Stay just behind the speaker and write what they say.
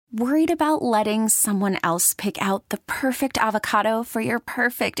Worried about letting someone else pick out the perfect avocado for your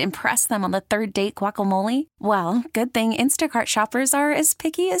perfect impress them on the third date guacamole? Well, good thing Instacart shoppers are as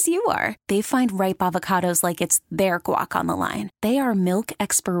picky as you are. They find ripe avocados like it's their guac on the line. They are milk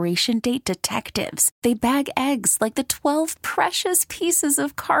expiration date detectives. They bag eggs like the 12 precious pieces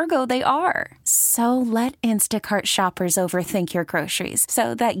of cargo they are. So let Instacart shoppers overthink your groceries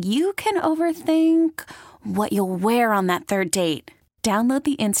so that you can overthink what you'll wear on that third date. Download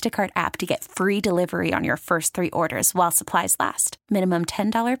the Instacart app to get free delivery on your first 3 orders while supplies last. Minimum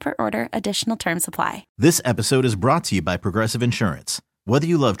 $10 per order. Additional terms apply. This episode is brought to you by Progressive Insurance. Whether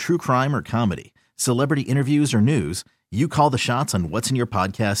you love true crime or comedy, celebrity interviews or news, you call the shots on what's in your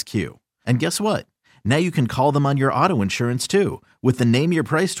podcast queue. And guess what? Now you can call them on your auto insurance too with the Name Your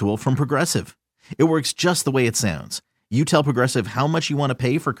Price tool from Progressive. It works just the way it sounds. You tell Progressive how much you want to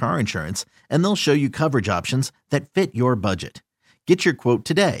pay for car insurance, and they'll show you coverage options that fit your budget. Get your quote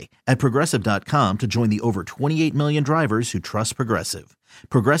today at Progressive.com to join the over 28 million drivers who trust Progressive.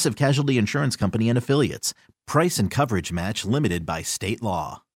 Progressive Casualty Insurance Company and Affiliates. Price and coverage match limited by state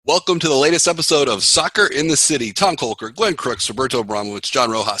law. Welcome to the latest episode of Soccer in the City. Tom Kolker, Glenn Crooks, Roberto Abramowitz,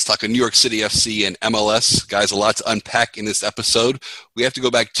 John Rojas talking New York City FC and MLS. Guys, a lot to unpack in this episode. We have to go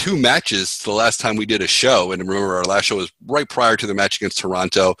back 2 matches to the last time we did a show. And remember, our last show was right prior to the match against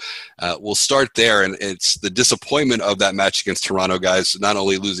Toronto. We'll start there, and it's the disappointment of that match against Toronto, guys, not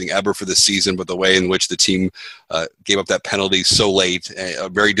only losing Eber for the season, but the way in which the team gave up that penalty so late. A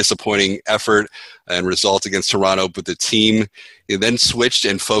very disappointing effort and result against Toronto, but the team then switched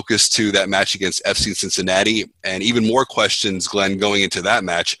and focused to that match against FC Cincinnati. And even more questions, Glenn, going into that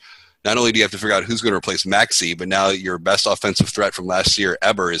match. Not only do you have to figure out who's going to replace Maxi, but now your best offensive threat from last year,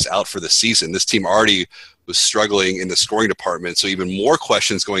 Eber, is out for the season. This team already was struggling in the scoring department, so even more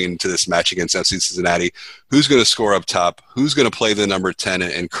questions going into this match against FC Cincinnati. Who's going to score up top? Who's going to play the number 10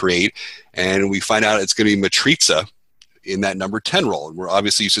 and create? And we find out it's going to be Matrica in that number 10 role. And we're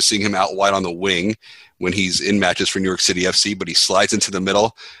obviously used to seeing him out wide on the wing when he's in matches for New York City FC, but he slides into the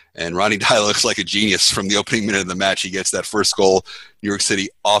middle, and Ronny Deila looks like a genius from the opening minute of the match. He gets that first goal, New York City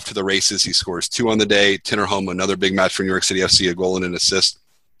off to the races. He scores 2 on the day. Tinnerholm, another big match for New York City FC, a goal and an assist.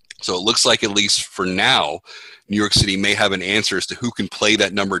 So it looks like, at least for now, New York City may have an answer as to who can play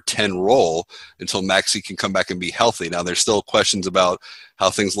that number 10 role until Maxi can come back and be healthy. Now, there's still questions about how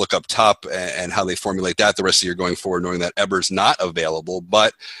things look up top and how they formulate that the rest of the year going forward, knowing that Eber's not available.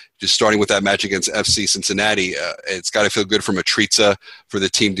 But just starting with that match against FC Cincinnati, it's got to feel good for Matrica, for the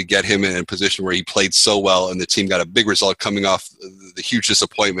team to get him in a position where he played so well, and the team got a big result coming off the huge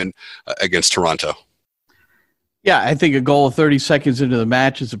disappointment against Toronto. Yeah, I think a goal 30 seconds into the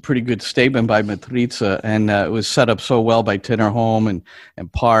match is a pretty good statement by Matrica, and it was set up so well by Tinnerholm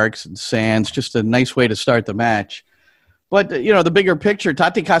and Parks and Sands. Just a nice way to start the match. But, you know, the bigger picture,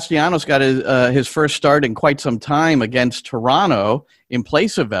 Tati Castellanos got his first start in quite some time against Toronto in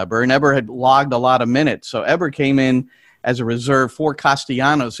place of Eber, and Eber had logged a lot of minutes. So Eber came in as a reserve for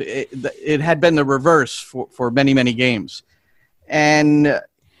Castellanos. It had been the reverse for many, many games. And,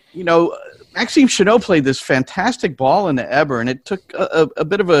 you know, Maxime Chanot played this fantastic ball into Eber, and it took a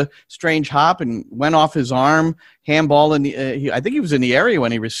bit of a strange hop and went off his arm, handball. I think he was in the area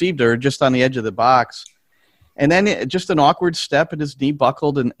when he received her, just on the edge of the box. And then just an awkward step, and his knee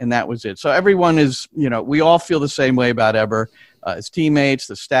buckled, and that was it. So everyone is, you know, we all feel the same way about Eber. His teammates,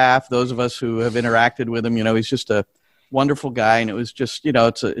 the staff, those of us who have interacted with him, you know, he's just a wonderful guy. And it was just, you know,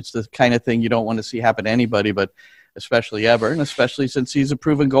 it's the kind of thing you don't want to see happen to anybody, but especially Eber, and especially since he's a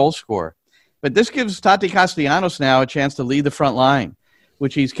proven goal scorer. But this gives Tati Castellanos now a chance to lead the front line,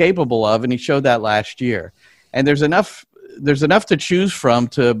 which he's capable of, and he showed that last year. And there's enough to choose from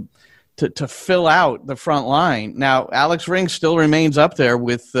to fill out the front line. Now, Alex Ring still remains up there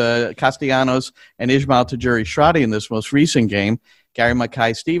with Castellanos and Ismail Tajiri-Shradi in this most recent game. Gary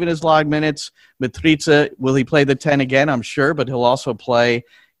Mackay-Steven has logged minutes. Matrica, will he play the 10 again? I'm sure, but he'll also play,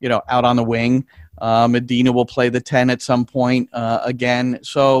 you know, out on the wing. Medina will play the 10 at some point again.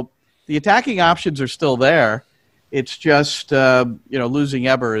 So the attacking options are still there. It's just, losing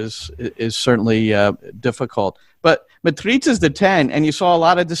Eber is certainly difficult. But Matrica's the 10, and you saw a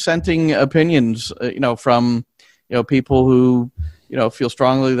lot of dissenting opinions, from, people who, feel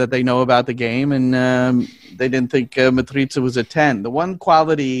strongly that they know about the game, and they didn't think Matrica was a 10. The one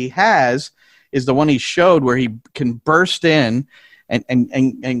quality he has is the one he showed where he can burst in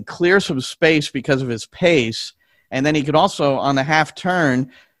and clear some space because of his pace, and then he could also, on the half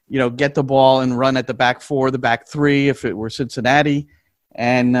turn, get the ball and run at the back 4, the back 3, if it were Cincinnati.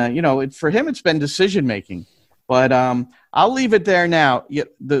 And, for him, it's been decision-making. But I'll leave it there now.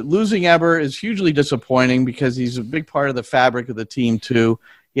 The losing Eber is hugely disappointing because he's a big part of the fabric of the team, too.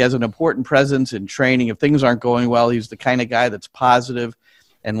 He has an important presence in training. If things aren't going well, he's the kind of guy that's positive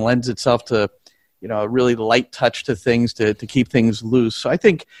and lends itself to, a really light touch to things to keep things loose. So I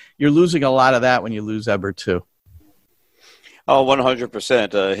think you're losing a lot of that when you lose Eber too. Oh,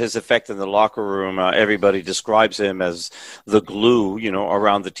 100%. His effect in the locker room, everybody describes him as the glue,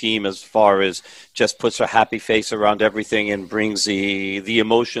 around the team, as far as just puts a happy face around everything and brings the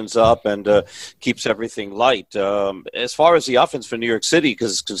emotions up and keeps everything light. As far as the offense for New York City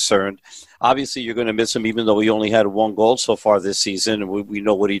is concerned, obviously you're going to miss him, even though he only had 1 goal so far this season. We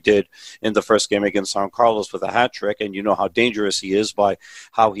know what he did in the first game against San Carlos with a hat trick, and you know how dangerous he is by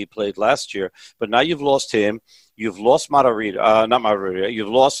how he played last year. But now you've lost him. You've lost You've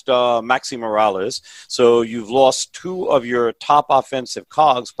lost Maxi Morales. So you've lost 2 of your top offensive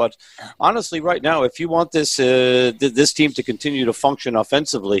cogs. But honestly, right now, if you want this team to continue to function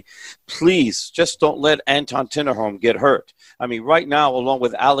offensively, please just don't let Anton Tinnerholm get hurt. I mean, right now, along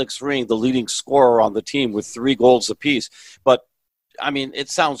with Alex Ring, the leading scorer on the team with 3 goals apiece. But I mean, it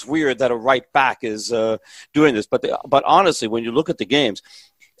sounds weird that a right back is doing this. But honestly, when you look at the games,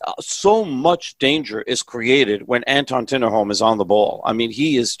 so much danger is created when Anton Tinnerholm is on the ball. I mean,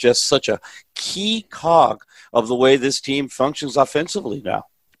 he is just such a key cog of the way this team functions offensively now.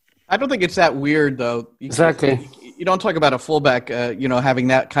 I don't think it's that weird, though. Exactly. You don't talk about a fullback, having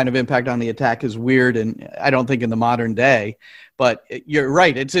that kind of impact on the attack is weird, and I don't think in the modern day. But you're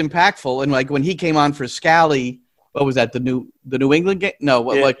right; it's impactful. And like when he came on for Scally, what was that? The New England game? No,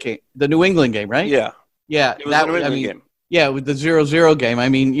 what game? The New England game, right? Yeah. It was the New England game. Yeah, with the 0-0 game. I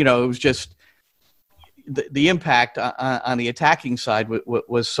mean, it was just the impact on the attacking side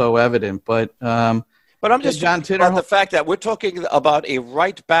was so evident. But I'm just talking about the fact that we're talking about a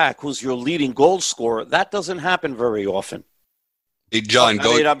right back who's your leading goal scorer. That doesn't happen very often. Hey, John,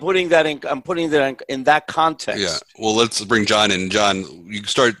 I'm putting that in that context. Yeah. Well, let's bring John in. John, you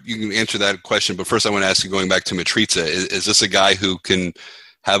can answer that question, but first I want to ask you, going back to Mitrita, is this a guy who can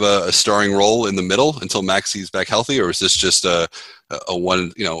have a starring role in the middle until Maxi's back healthy, or is this just a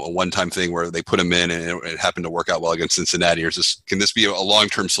one-time thing where they put him in and it happened to work out well against Cincinnati, or can this be a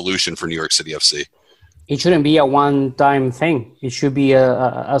long-term solution for New York City FC? It shouldn't be a one-time thing. It should be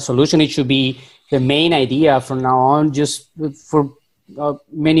a solution. It should be the main idea from now on, just for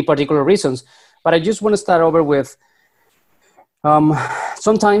many particular reasons. But I just want to start over with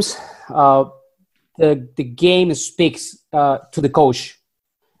sometimes the game speaks to the coach.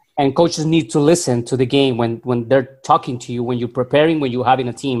 And coaches need to listen to the game when they're talking to you, when you're preparing, when you're having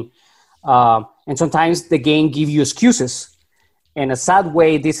a team. And sometimes the game gives you excuses. In a sad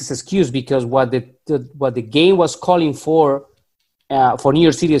way, this is excuse because what the game was calling for New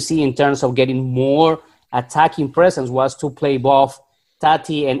York City FC in terms of getting more attacking presence was to play both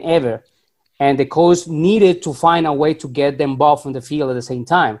Tati and Eber. And the coach needed to find a way to get them both on the field at the same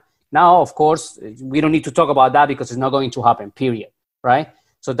time. Now, of course, we don't need to talk about that because it's not going to happen, period, right?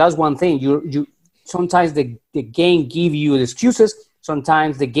 So that's one thing. You sometimes the game give you the excuses.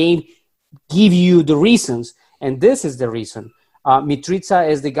 Sometimes the game give you the reasons, and this is the reason. Mitrita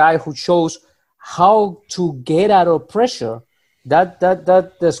is the guy who shows how to get out of pressure. That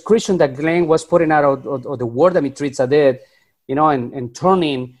description that Glenn was putting out of the work that Mitrita did, and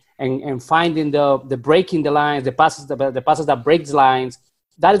turning and finding the breaking the lines, the passes that breaks lines.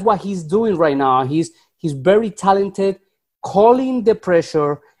 That is what he's doing right now. He's very talented. Calling the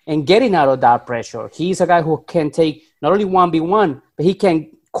pressure and getting out of that pressure. He's a guy who can take not only 1v1, but he can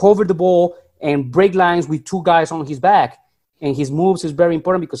cover the ball and break lines with 2 guys on his back. And his moves is very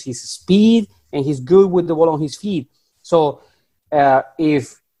important because he's speed and he's good with the ball on his feet. So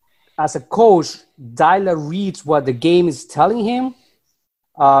if, as a coach, Dyla reads what the game is telling him,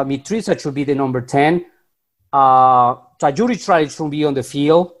 Mitrita should be the number 10. Tajuri Trice should be on the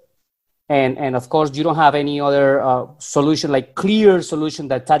field. And of course, you don't have any other solution, like clear solution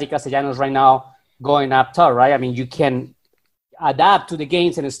that Tati Castellanos right now going up top, right? I mean, you can adapt to the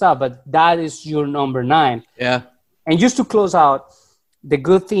games and stuff, but that is your number 9. Yeah. And just to close out, the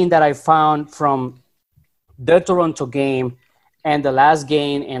good thing that I found from the Toronto game and the last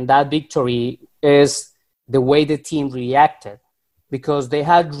game and that victory is the way the team reacted, because they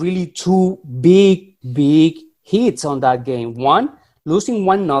had really 2 big hits on that game. One, losing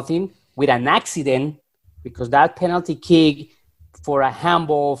 1-0 with an accident, because that penalty kick for a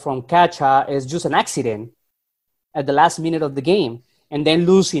handball from Cacha is just an accident at the last minute of the game, and then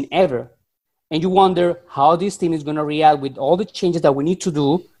losing Eber. And you wonder how this team is going to react with all the changes that we need to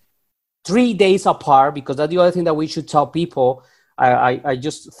do 3 days apart, because that's the other thing that we should tell people. I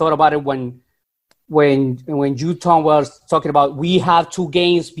just thought about it when you, Tom, was talking about we have 2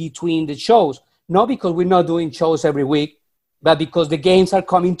 games between the shows. Not because we're not doing shows every week, but because the games are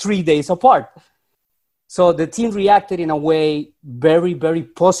coming 3 days apart. So the team reacted in a way, very, very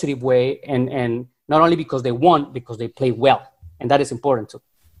positive way, and not only because they won, because they play well, and that is important too.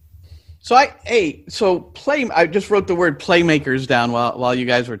 So I just wrote the word playmakers down while you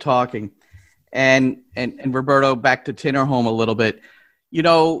guys were talking, and Roberto, back to Tinnerholm a little bit. You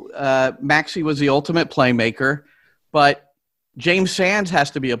know, Maxey was the ultimate playmaker, but James Sands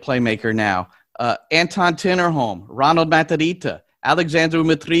has to be a playmaker now. Anton Tinnerholm, Ronald Matarrita, Alexandru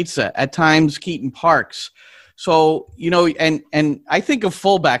Mitrița, at times Keaton Parks. So, you know, and I think of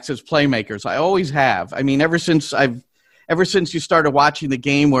fullbacks as playmakers. I always have. I mean, ever since you started watching the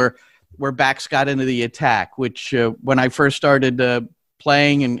game where backs got into the attack, which when I first started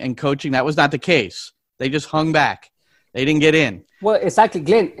playing and coaching, that was not the case. They just hung back. They didn't get in. Well, exactly,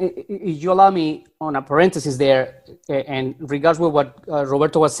 Glenn. If you allow me on a parenthesis there, and regards with what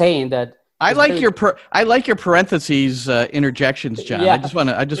Roberto was saying, that I like your parentheses interjections, John. Yeah. I just want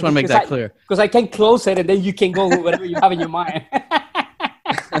to make that clear, because I can close it and then you can go with whatever you have in your mind.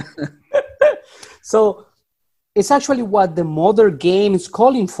 So it's actually what the modern game is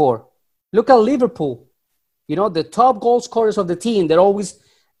calling for. Look at Liverpool. You know, the top goal scorers of the team, they're always,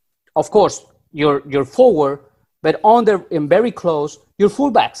 of course, your forward, but under and very close, your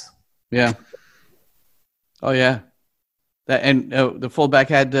fullbacks. Yeah. Oh yeah. The fullback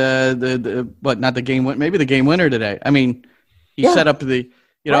had not the game win, maybe the game winner today. I mean, he set up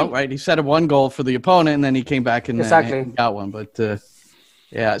right. He set up one goal for the opponent, and then he came back and got one. But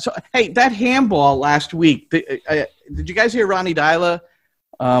yeah. So hey, that handball last week. Did you guys hear Ronnie Dyla?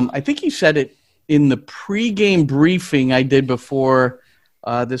 I think he said it in the pregame briefing I did before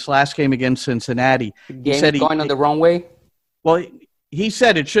this last game against Cincinnati. He said going on the wrong way. Well, he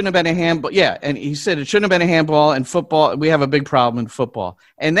said it shouldn't have been a handball. Yeah, and he said it shouldn't have been a handball. And football, we have a big problem in football.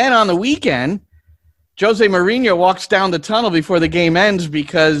 And then on the weekend, Jose Mourinho walks down the tunnel before the game ends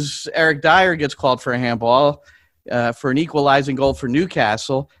because Eric Dyer gets called for a handball for an equalizing goal for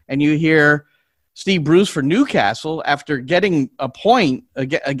Newcastle. And you hear Steve Bruce for Newcastle, after getting a point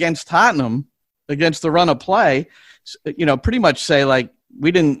against Tottenham, against the run of play, you know, pretty much say, like, we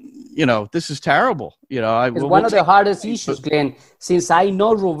didn't, you know, this is terrible. You know, it's one of the hardest issues, Glenn. Since I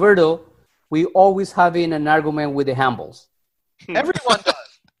know Roberto, we always having an argument with the handballs. Everyone does.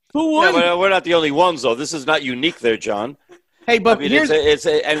 Who would? Yeah, we're not the only ones, though. This is not unique there, John. Hey, but I mean,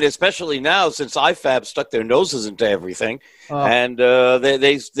 and especially now since IFAB stuck their noses into everything, and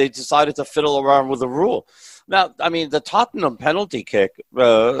they decided to fiddle around with the rule. Now, I mean, the Tottenham penalty kick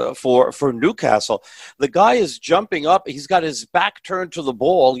for Newcastle, the guy is jumping up. He's got his back turned to the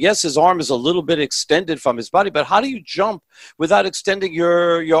ball. Yes, his arm is a little bit extended from his body, but how do you jump without extending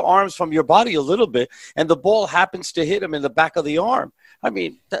your arms from your body a little bit, and the ball happens to hit him in the back of the arm? I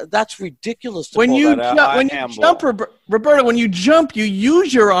mean, that's ridiculous. When you jump, Roberto, when you jump, you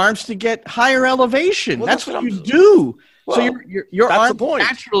use your arms to get higher elevation. Well, that's what you do. Well, so your arms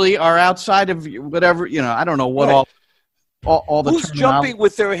naturally are outside of whatever, you know, I don't know what all the Who's jumping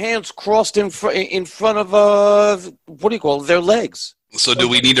with their hands crossed in front of what do you call it, their legs? So do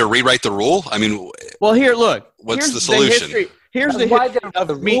we need to rewrite the rule? I mean, well, here, look. What's the solution? Here's the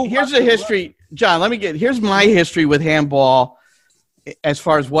history. John, here's my history with handball as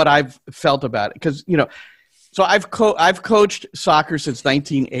far as what I've felt about it. Because, you know, so I've coached soccer since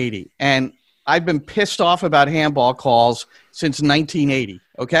 1980, and I've been pissed off about handball calls since 1980.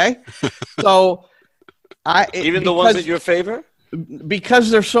 Okay, so even the ones in your favor,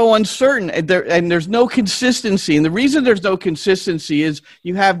 because they're so uncertain and there's no consistency. And the reason there's no consistency is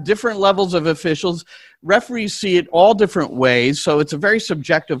you have different levels of officials. Referees see it all different ways, so it's a very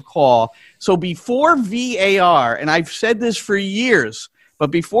subjective call. So before VAR, and I've said this for years,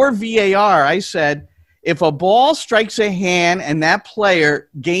 but before VAR, I said, if a ball strikes a hand and that player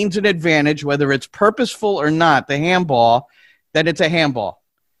gains an advantage, whether it's purposeful or not, the handball, then it's a handball.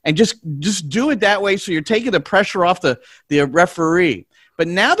 And just do it that way so you're taking the pressure off the referee. But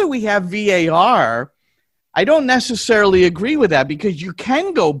now that we have VAR, I don't necessarily agree with that, because you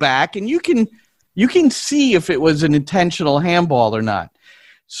can go back and you can see if it was an intentional handball or not.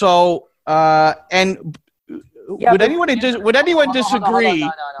 So, would anyone disagree?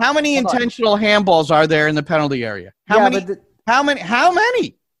 No. How many intentional handballs are there in the penalty area? How many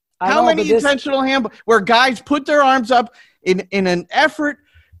intentional handballs where guys put their arms up in an effort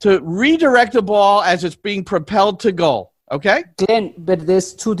to redirect the ball as it's being propelled to goal? Okay, Glenn, but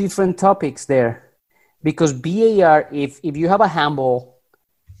there's two different topics there, because VAR, if you have a handball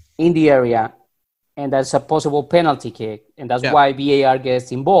in the area and that's a possible penalty kick, and that's why VAR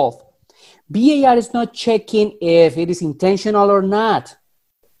gets involved. VAR is not checking if it is intentional or not.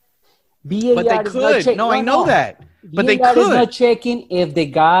 But they could. I know that. But they VAR is could. not checking if the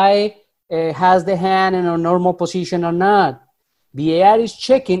guy has the hand in a normal position or not. VAR is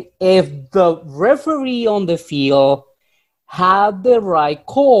checking if the referee on the field had the right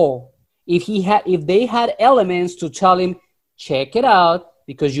call. If they had elements to tell him, check it out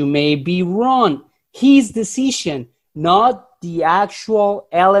because you may be wrong. His decision, not the actual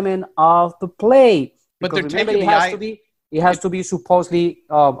element of the play. But Because they're remember, taking it has to be supposedly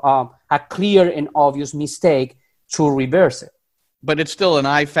a clear and obvious mistake to reverse it. But it's still an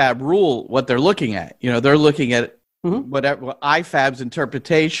IFAB rule, what they're looking at. They're looking at whatever IFAB's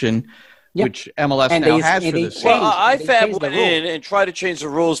interpretation, which MLS And now they- has and for they this. change- Well, they IFAB changed the went rule. in and tried to change the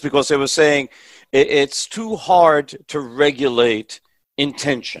rules because they were saying it's too hard to regulate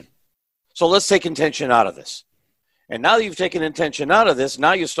intention. So let's take intention out of this. And now that you've taken intention out of this,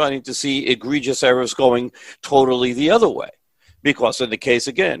 now you're starting to see egregious errors going totally the other way. Because in the case,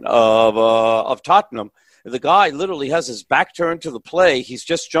 again, of Tottenham, the guy literally has his back turned to the play. He's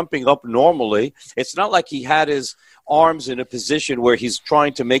just jumping up normally. It's not like he had his arms in a position where he's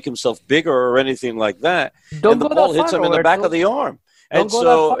trying to make himself bigger or anything like that. Don't And the go ball that hits far, him in the back Roberto. of the arm. Don't And go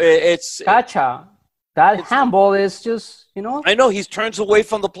so that far. it's... Gotcha. That handball is just, I know he turns away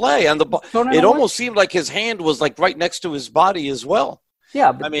from the play, and Turning it away. almost seemed like his hand was like right next to his body as well.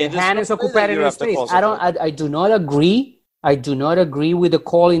 Yeah, but I mean, the there's hand no is way that occupied you in have the to space. call I do not agree. I do not agree with the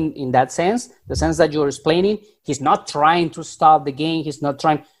call in that sense, the sense that you're explaining. He's not trying to stop the game. He's not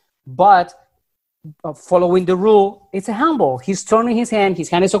trying, but following the rule, it's a handball. He's turning his hand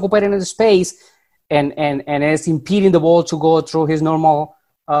is occupied in the space, and it's impeding the ball to go through his normal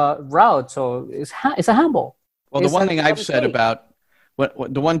route. So it's a handball. Well, the one thing I've said about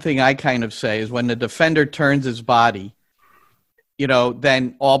the one thing I kind of say is when the defender turns his body,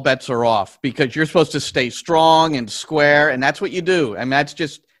 then all bets are off because you're supposed to stay strong and square, and that's what you do. I mean,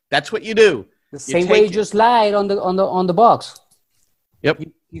 that's what you do. The same way you just lied on the box. Yep.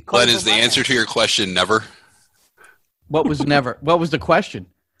 But is the answer to your question never? What was never? What was the question?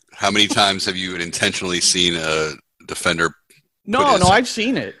 How many times have you intentionally seen a defender? No, I've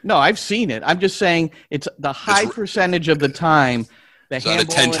seen it. I'm just saying it's the high percentage of the time the So out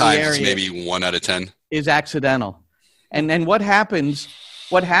of handball 10 in the times, area maybe 1 out of 10. is accidental. And then what happens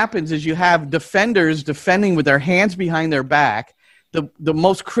is you have defenders defending with their hands behind their back. The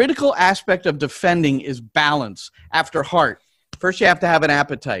most critical aspect of defending is balance after heart. First, you have to have an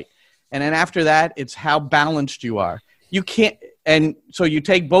appetite. And then after that, it's how balanced you are. You can't, and so you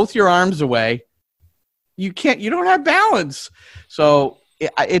take both your arms away. You don't have balance. So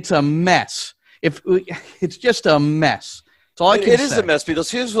it's a mess. It's just a mess. That's all I can say. It is a mess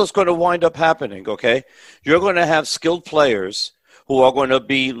because here's what's going to wind up happening, okay? You're going to have skilled players who are going to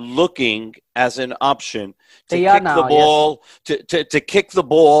be looking as an option to kick the ball, to kick the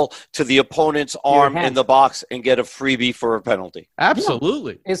ball to the opponent's arm in the box and get a freebie for a penalty.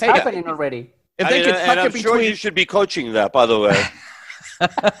 Absolutely. It's happening already. If they could tuck it sure you should be coaching that, by the way.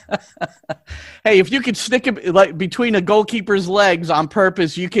 Hey, if you could stick it like between a goalkeeper's legs on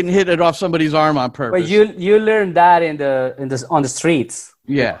purpose, you can hit it off somebody's arm on purpose. But you learn that on the streets.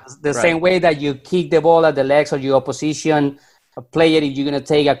 Yeah, the same way that you kick the ball at the legs of your opposition player if you're gonna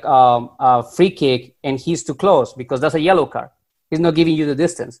take a free kick and he's too close because that's a yellow card. He's not giving you the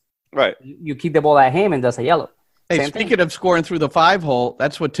distance. Right. You kick the ball at him and that's a yellow. Hey, Same speaking thing. of scoring through the 5-hole,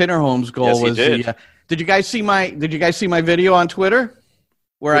 that's what Tinnerholm's goal Yes, he was. did. Did you guys see my video on Twitter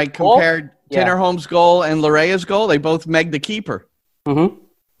where I goal? compared Yeah. Tinnerholm's goal and Larea's goal? They both megged the keeper. Mm-hmm.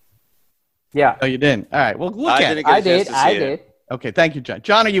 Yeah, Oh, you didn't? All right. Well, look at it. didn't get I a chance did. to see I it. did. Okay, thank you, John.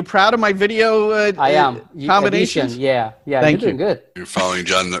 John, are you proud of my video I am. combinations? Addition, yeah. Thank You're doing good. You're following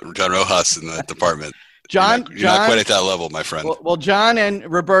John Rojas in that department. John, You're not quite at that level, my friend. Well, John and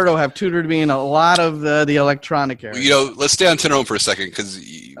Roberto have tutored me in a lot of the electronic area. Let's stay on Tinnerholm for a second because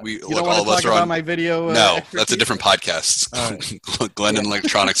You look, don't all want of to us talk are about on. my video? No, expertise? that's a different podcast. All Glenn and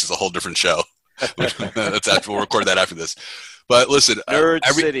Electronics is a whole different show. We'll record that after this. But listen, Nerd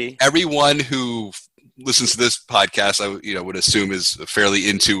City. everyone who listens to this podcast, I would assume is fairly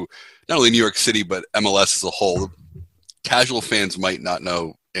into not only New York City but MLS as a whole. Casual fans might not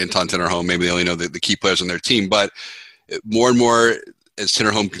know Anton Tinnerholm. Maybe they only know the key players on their team. But more and more, as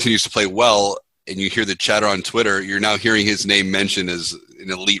Tinnerholm continues to play well, and you hear the chatter on Twitter, you're now hearing his name mentioned as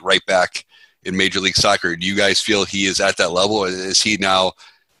an elite right back in Major League Soccer. Do you guys feel he is at that level? Is he now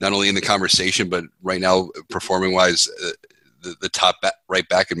not only in the conversation, but right now performing-wise, the top right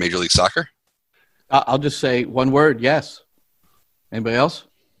back in Major League Soccer? I'll just say one word, yes. Anybody else?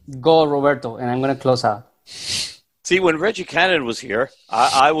 Go, Roberto, and I'm going to close out. See, when Reggie Cannon was here,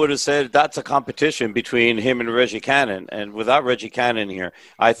 I would have said that's a competition between him and Reggie Cannon. And without Reggie Cannon here,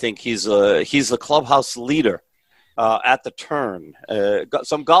 I think he's the clubhouse leader at the turn. Got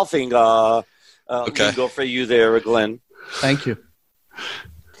some golfing lingo for you there, Glenn. Thank you.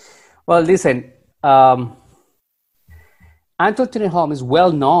 Well, listen, Anton Tinnerholm is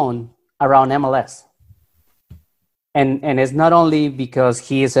well known around MLS. And it's not only because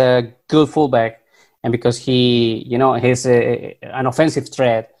he is a good fullback and because he's an offensive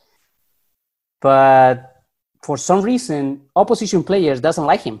threat, but for some reason, opposition players doesn't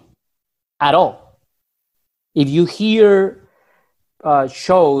like him at all. If you hear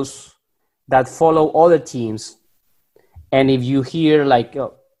shows that follow other teams, and if you hear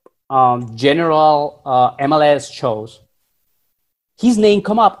general MLS shows, his name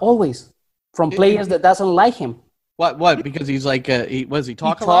come up always from players that doesn't like him. What? Because he's like, he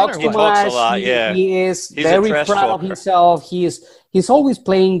talk a lot? He talks a lot, yeah. He's very proud of himself. He's always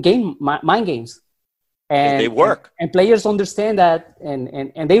playing mind games. And they work. And players understand that,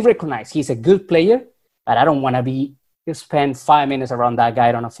 and they recognize he's a good player, but I don't want to spend 5 minutes around that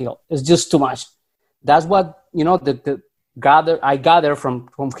guy on a field. It's just too much. That's what, I gather from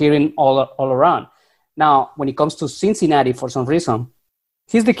hearing all around. Now, when it comes to Cincinnati, for some reason,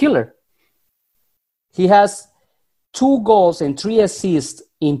 he's the killer. He has 2 goals and 3 assists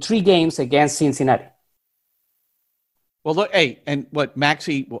in 3 games against Cincinnati. Well, look, hey, and what,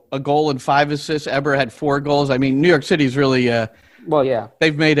 Maxey, a goal and 5 assists. Eber had 4 goals. I mean, New York City's really,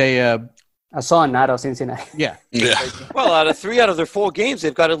 they've made a son out of Cincinnati. Yeah. Well, out of 3 out of their 4 games,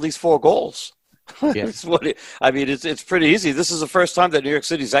 they've got at least 4 goals. Yeah. It's pretty easy. This is the first time that New York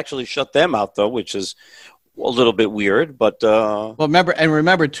City's actually shut them out, though, which is a little bit weird. But well,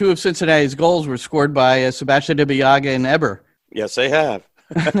 remember, 2 of Cincinnati's goals were scored by Sebastian Ibeagha and Eber. Yes, they have.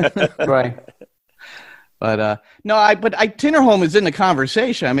 Right. But Tinnerholm is in the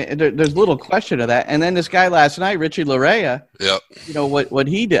conversation. I mean, there's little question of that. And then this guy last night, Richie Laryea. Yep. What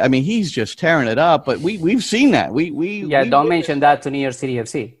he did. I mean, he's just tearing it up. But we've seen that. Don't mention that to New York City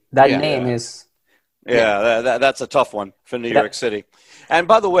FC. That name is. Yeah, that's a tough one for New York City. And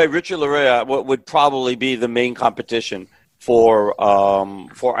by the way, Richie Laryea would probably be the main competition for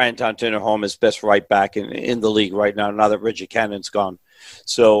Anton Tinnerholm as best right back in the league right now that Reggie Cannon's gone.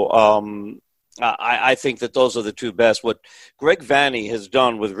 So I think that those are the 2 best. What Greg Vanney has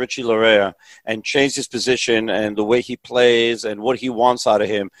done with Richie Laryea and changed his position and the way he plays and what he wants out of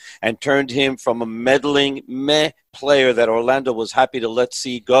him and turned him from a meddling player that Orlando was happy to let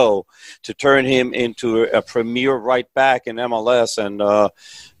see go to turn him into a premier right back in MLS and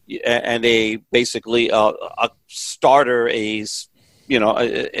a basically a starter, a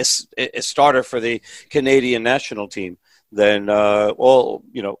starter for the Canadian national team. Then, a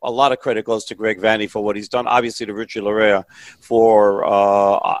lot of credit goes to Greg Vanney for what he's done. Obviously, to Richie Laryea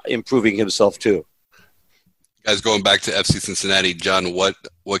for improving himself too. Guys, going back to FC Cincinnati, John, what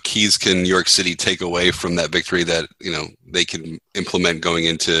keys can New York City take away from that victory that they can implement going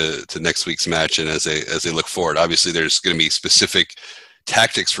into next week's match and as they look forward? Obviously, there's going to be specific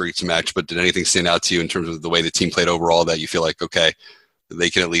tactics for each match, but did anything stand out to you in terms of the way the team played overall that you feel like, okay, they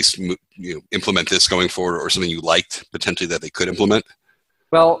can at least implement this going forward, or something you liked potentially that they could implement?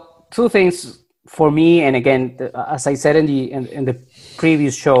 Well, 2 things for me, and again, as I said in the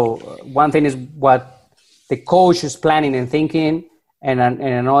previous show, one thing is what the coach is planning and thinking, and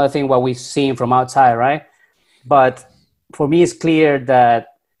another thing what we've seen from outside, right? But for me, it's clear that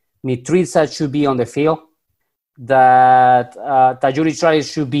Mitrita should be on the field, that Tajuri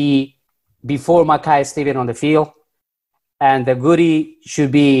Charles should be before Makai Steven on the field, and the goodie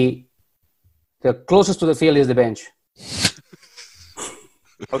should be the closest to the field is the bench.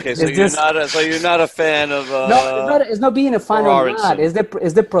 Okay, so you're not a fan of. No, it's not being a fan of that. It's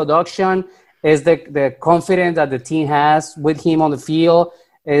the production, is the confidence that the team has with him on the field,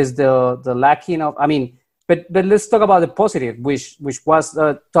 is the lacking of. I mean, but let's talk about the positive, which was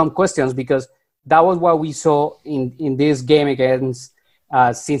Tom questions, because that was what we saw in this game against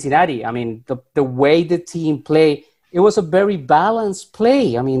Cincinnati. I mean, the way the team played. It was a very balanced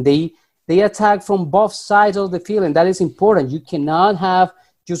play. I mean, they attack from both sides of the field, and that is important. You cannot have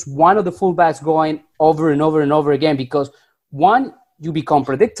just one of the fullbacks going over and over and over again, because one, you become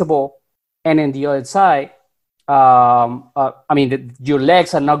predictable, and then the other side, your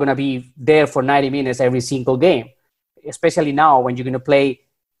legs are not going to be there for 90 minutes every single game, especially now when you're going to play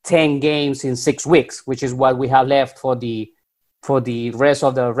 10 games in 6 weeks, which is what we have left for the rest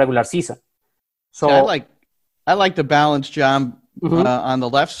of the regular season. So I like the balance, John, on the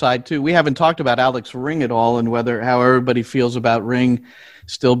left side, too. We haven't talked about Alex Ring at all and how everybody feels about Ring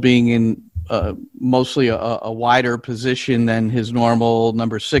still being in mostly a wider position than his normal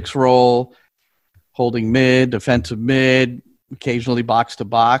number 6 role, holding mid, defensive mid, occasionally box to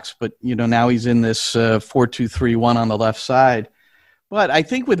box, but now he's in this 4-2-3-1 on the left side. But I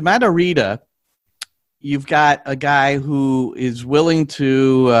think with Matarrita, you've got a guy who is willing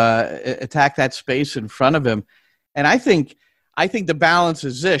to attack that space in front of him. And I think the balance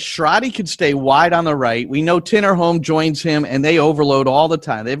is this. Shradi can stay wide on the right. We know Tinnerholm joins him, and they overload all the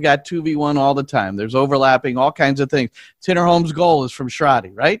time. They've got 2v1 all the time. There's overlapping, all kinds of things. Tinnerholm's goal is from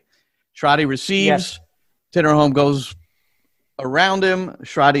Shradi, right? Shradi receives. Yes. Tinnerholm goes around him.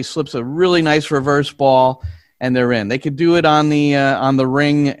 Shradi slips a really nice reverse ball, and they're in. They could do it on the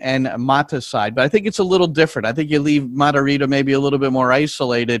Ring and Mata side, but I think it's a little different. I think you leave Matarrita maybe a little bit more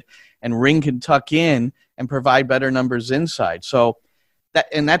isolated, and Ring can tuck in and provide better numbers inside. So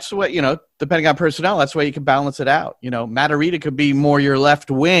that's what, depending on personnel, that's why you can balance it out. Matarrita could be more your left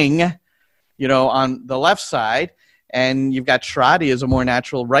wing, on the left side, and you've got Shradi as a more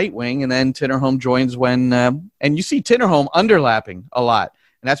natural right wing, and then Tinnerholm joins when and you see Tinnerholm underlapping a lot,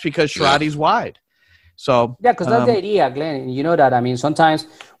 and that's because Shradi's wide. So yeah, because that's the idea, Glenn. You know that. I mean, sometimes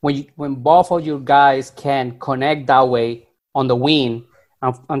when both of your guys can connect that way on the wing,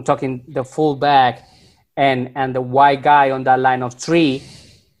 I'm talking the fullback and the wide guy on that line of three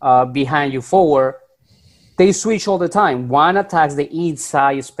behind you forward, they switch all the time. One attacks the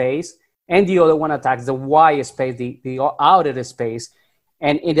inside space, and the other one attacks the wide space, the outer space,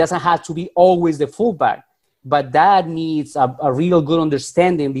 and it doesn't have to be always the fullback, but that needs a real good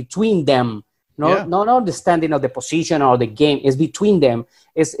understanding between them. Not understanding of the position or the game. It's between them.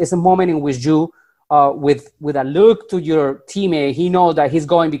 It's a moment in which you, with a look to your teammate, he knows that he's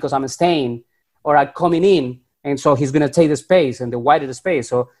going because I'm staying or I'm coming in, and so he's going to take the space and the wider the space.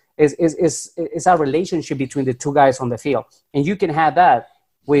 So it's a relationship between the two guys on the field, and you can have that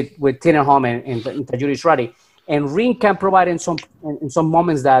with Tinnerholm and Tajouri Shradi. And Ring can provide in some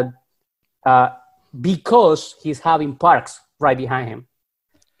moments that because he's having Parks right behind him.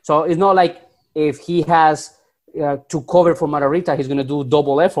 So it's not like if he has to cover for Matarrita, he's going to do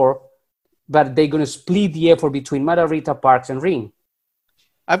double effort, but they're going to split the effort between Matarrita, Parks, and Ring.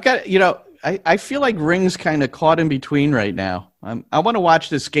 I've got, I feel like Ring's kind of caught in between right now. I want to watch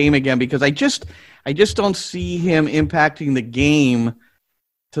this game again because I just don't see him impacting the game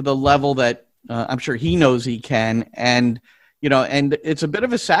to the level that I'm sure he knows he can. And it's a bit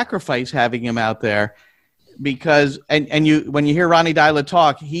of a sacrifice having him out there because, when you hear Ronny Deila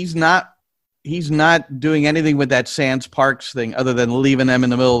talk, he's not doing anything with that Sands Parks thing other than leaving them in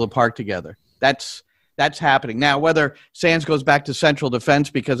the middle of the park together. That's happening. Now, whether Sands goes back to central defense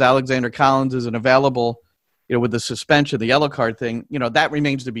because Alexander Collins isn't available, with the suspension, the yellow card thing, that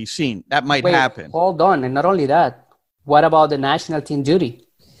remains to be seen. That might happen. Hold on. And not only that, what about the national team duty?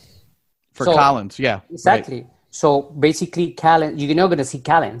 For Collins, yeah. Exactly. Right. So basically, Collins, you're not going to see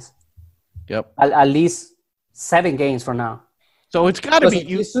Collins. Yep. At least 7 games from now. So it's got to be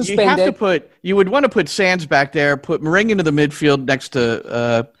you have to put. You would want to put Sands back there, put Ring into the midfield next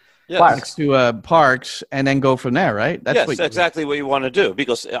to Parks, and then go from there, right? That's exactly what you want to do.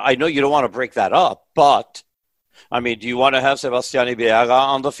 Because I know you don't want to break that up, but I mean, do you want to have Sebastián Ibeagha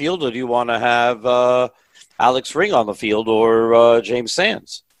on the field, or do you want to have Alex Ring on the field, or James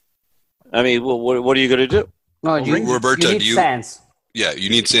Sands? I mean, what are you going to do? No, Roberto, you need Sands. Yeah, you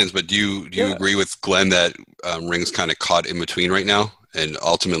need Sands, but do you agree with Glenn that Ring's kind of caught in between right now, and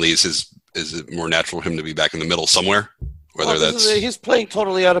ultimately is it more natural for him to be back in the middle somewhere? He's playing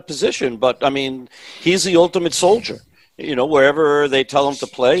totally out of position, but I mean, he's the ultimate soldier. Wherever they tell him to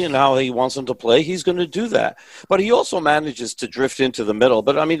play and how he wants him to play, he's going to do that. But he also manages to drift into the middle.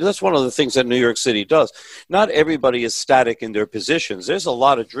 But, I mean, that's one of the things that New York City does. Not everybody is static in their positions. There's a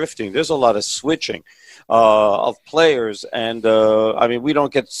lot of drifting. There's a lot of switching of players. And, I mean, we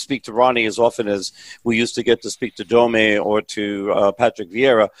don't get to speak to Ronnie as often as we used to get to speak to Dome or to Patrick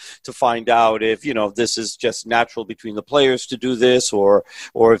Vieira to find out if, this is just natural between the players to do this or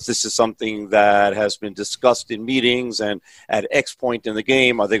if this is something that has been discussed in meetings. And at X point in the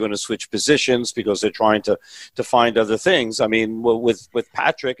game, are they going to switch positions because they're trying to find other things? I mean, with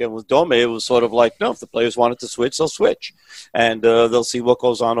Patrick and with Dome, it was sort of like, no, if the players wanted to switch, they'll switch. And they'll see what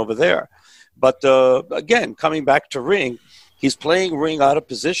goes on over there. But, again, coming back to Ring, he's playing Ring out of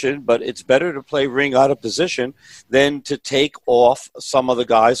position, but it's better to play Ring out of position than to take off some of the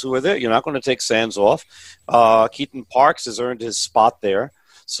guys who are there. You're not going to take Sands off. Keaton Parks has earned his spot there.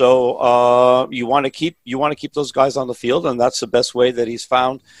 So you want to keep those guys on the field, and that's the best way that he's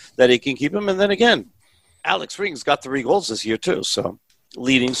found that he can keep them. And then again, Alex Ring's got 3 goals this year too, so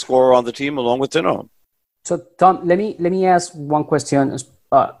leading scorer on the team along with Tinnerholm. So Tom, let me ask one question.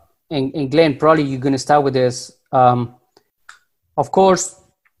 And Glenn, probably you're going to start with this. Of course,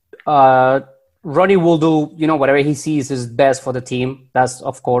 Ronnie will do, whatever he sees is best for the team. That's,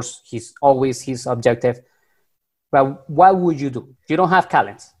 of course, always his objective. But what would you do? You don't have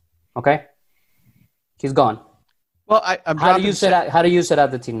Callens, okay? He's gone. Well, how do you set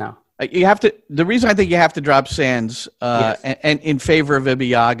up the team now? You have to. The reason I think you have to drop Sands Yes. and in favor of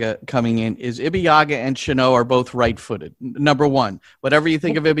Ibeagha coming in is Ibeagha and Chanot are both right-footed. Number one, whatever you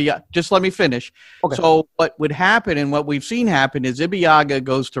think of Ibeagha, just let me finish. Okay. So what would happen and what we've seen happen is Ibeagha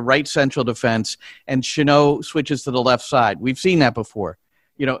goes to right central defense and Chanot switches to the left side. We've seen that before.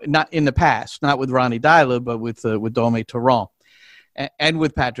 Not in the past, not with Ronnie Dyla, but with Dome Torrent and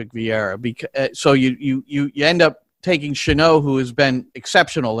with Patrick Vieira. So you end up taking Chanot, who has been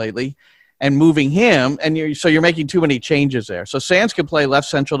exceptional lately, and moving him, and you're making too many changes there. So Sands can play left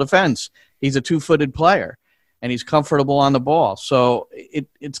central defense. He's a two-footed player, and he's comfortable on the ball. So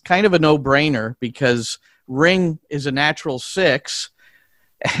it's kind of a no-brainer because Ring is a natural 6,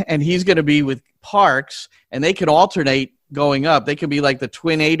 and he's going to be with Parks, and they could alternate going up. They could be like the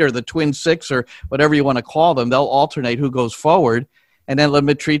twin 8 or the twin 6 or whatever you want to call them. They'll alternate who goes forward. And then let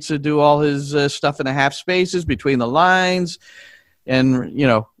Mitrita do all his stuff in the half spaces between the lines, and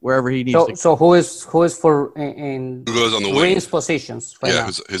wherever he needs to. So who is for in who goes on the wing positions? Right now?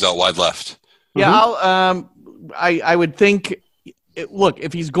 Who's out wide left? Yeah, I would think. Look,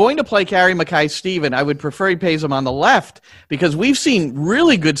 if he's going to play Gary Mackay-Steven, I would prefer he plays him on the left because we've seen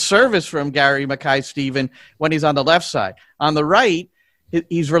really good service from Gary Mackay-Steven when he's on the left side. On the right,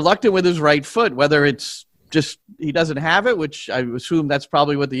 he's reluctant with his right foot, whether it's just he doesn't have it, which I assume that's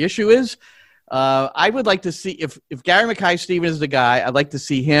probably what the issue is. I would like to see if Gary Mackay-Steven is the guy, I'd like to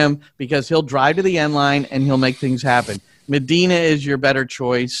see him because he'll drive to the end line and he'll make things happen. Medina is your better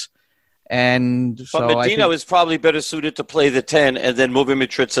choice. But Medina is probably better suited to play the 10 and then moving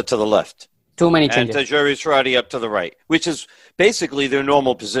Mitrita to the left. Too many changes. And Tajiri Shradi up to the right, which is basically their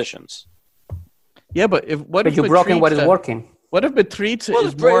normal positions. Yeah, but if you're broken what is working? What if Mitrita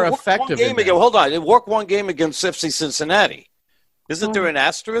is more effective? Hold on. It worked one game against FC Cincinnati. Isn't there an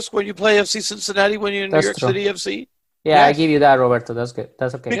asterisk when you play FC Cincinnati when you're in New York City FC? Yeah, I give you that, Roberto. That's good.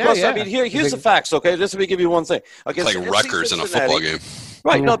 That's okay. Because, here's the facts, okay? Let me give you one thing. It's like Rutgers in a football game.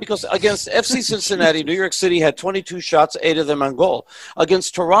 Right, no, because against FC Cincinnati, New York City had 22 shots, 8 of them on goal.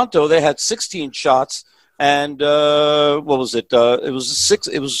 Against Toronto, they had 16 shots, and what was it? It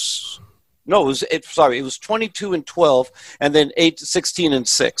was 22 and 12, and then 16 and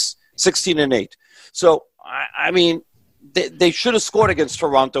 6, 16 and 8. So, I mean, they should have scored against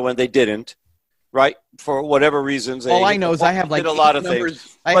Toronto, and they didn't, right? For whatever reasons. All I know is I have like a lot of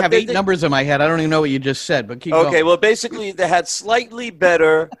things. I have 8 numbers in my head. I don't even know what you just said, but keep going. Okay, well, basically, they had slightly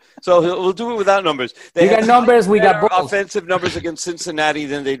better. So we'll do it without numbers. We got numbers. We got both. Offensive numbers against Cincinnati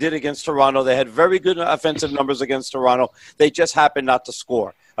than they did against Toronto. They had very good offensive numbers against Toronto. They just happened not to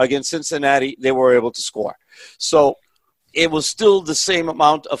score. Against Cincinnati, they were able to score. So it was still the same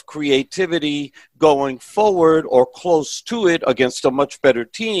amount of creativity going forward or close to it against a much better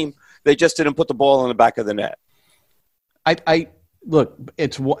team. They just didn't put the ball in the back of the net. I look.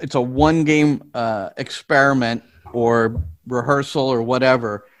 It's a one-game experiment or rehearsal or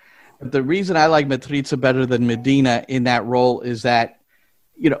whatever. But the reason I like Mitrita better than Medina in that role is that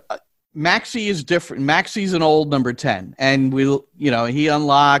Maxi is different. Maxi's an old number 10, and he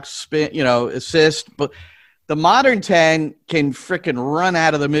unlocks, spin, assist. But the modern 10 can frickin' run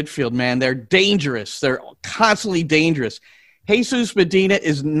out of the midfield, man. They're dangerous. They're constantly dangerous. Jesus Medina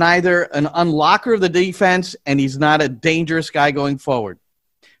is neither an unlocker of the defense, and he's not a dangerous guy going forward.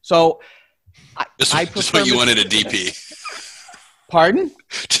 So, just what you wanted a DP. Pardon?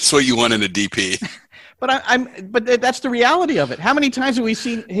 Just what you wanted a DP. But that's the reality of it. How many times have we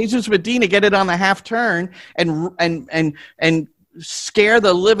seen Jesus Medina get it on the half turn and scare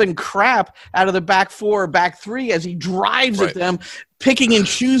the living crap out of the back 4 or back 3 as he drives at them, picking and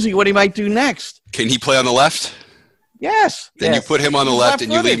choosing what he might do next? Can he play on the left? Yes. Then you put him on the left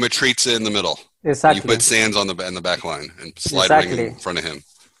and you leave Mitrita in the middle. Exactly. You put Sands in the back line and slide Ring in front of him.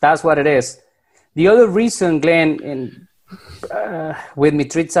 That's what it is. The other reason, Glenn, with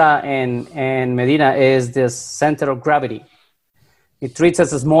Mitrita and Medina is the center of gravity. Mitrita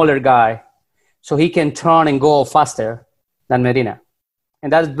is a smaller guy, so he can turn and go faster than Medina.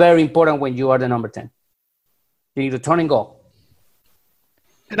 And that's very important when you are the number 10. You need to turn and go.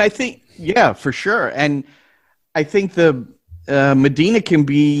 And I think, yeah, for sure. And I think the Medina can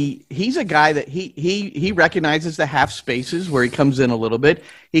be – he's a guy that he recognizes the half spaces where he comes in a little bit.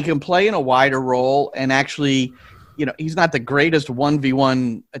 He can play in a wider role and actually – he's not the greatest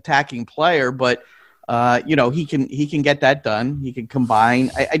 1v1 attacking player, but he can get that done. He can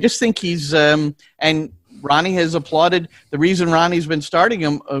combine. I just think he's and Ronnie has applauded. The reason Ronnie's been starting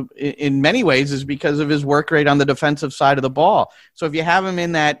him in many ways is because of his work rate on the defensive side of the ball. So if you have him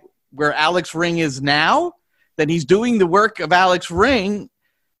in that where Alex Ring is now, then he's doing the work of Alex Ring,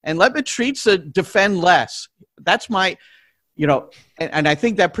 and let Mitrita defend less. That's my, and I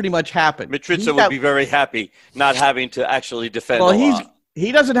think that pretty much happened. Mitrita would be very happy not having to actually defend a lot.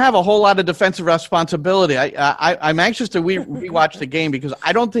 He doesn't have a whole lot of defensive responsibility. I'm anxious to rewatch the game because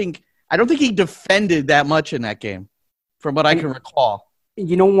I don't think he defended that much in that game, from what I can recall.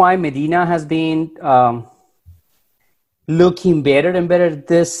 You know why Medina has been looking better and better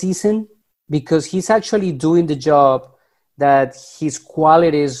this season? Because he's actually doing the job that his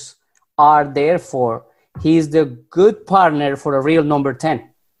qualities are there for. He's the good partner for a real number 10.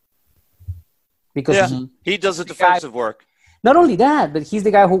 Because he does the defensive work. Not only that, but he's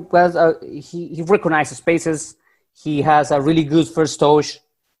the guy who has he recognizes spaces. He has a really good first touch.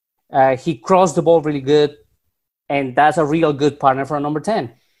 He crossed the ball really good, and that's a real good partner for a number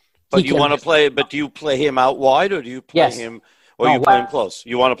 10. But you want to play? But do you play him out wide, or do you play him? Or you play him close?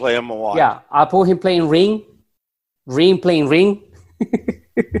 You want to play him wide? Yeah, I put him playing ring playing ring.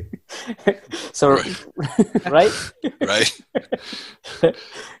 So, right? Right.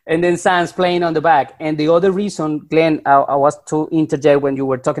 And then Sands playing on the back. And the other reason, Glenn, I was to interject when you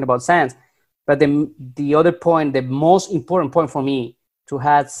were talking about Sands, but the other point, the most important point for me to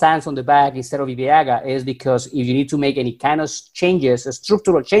have Sands on the back instead of Ibeagha is because if you need to make any kind of changes,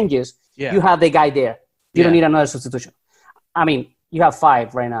 structural changes, you have the guy there. You don't need another substitution. I mean, you have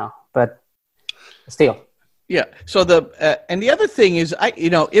 5 right now, but still. Yeah. So and the other thing is,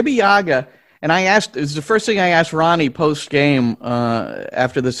 Ibeagha, and it's the first thing I asked Ronnie post game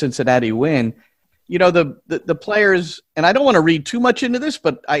after the Cincinnati win. The players, and I don't want to read too much into this,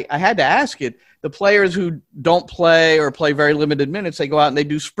 but I had to ask it. The players who don't play or play very limited minutes, they go out and they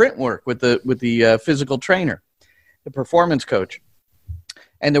do sprint work with the physical trainer, the performance coach.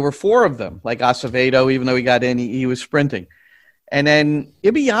 And there were 4 of them, like Acevedo, even though he got in, he was sprinting. And then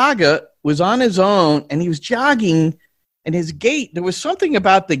Ibeagha was on his own, and he was jogging, and his gait, there was something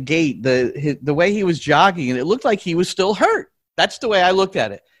about the gait, the way he was jogging, and it looked like he was still hurt. That's the way I looked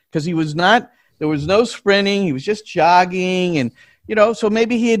at it, because there was no sprinting. He was just jogging, and, so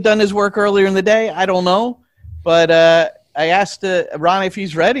maybe he had done his work earlier in the day. I don't know. But I asked Ron if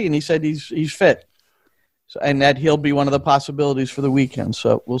he's ready, and he said he's fit. So, and that he'll be one of the possibilities for the weekend.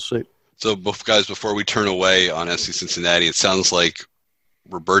 So we'll see. So, guys, before we turn away on FC Cincinnati, it sounds like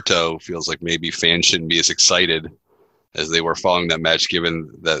Roberto feels like maybe fans shouldn't be as excited as they were following that match,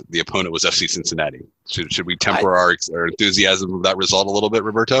 given that the opponent was FC Cincinnati. Should we temper our enthusiasm of that result a little bit,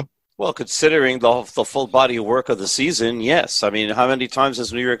 Roberto? Well, considering the full body of work of the season, yes. I mean, how many times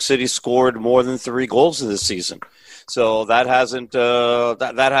has New York City scored more than 3 goals in this season? So that hasn't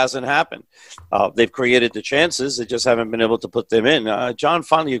happened. They've created the chances; they just haven't been able to put them in. John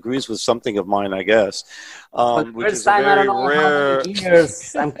finally agrees with something of mine, I guess, which is a very rare.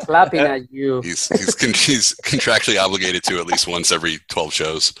 Years I'm clapping at you. He's contractually obligated to at least once every 12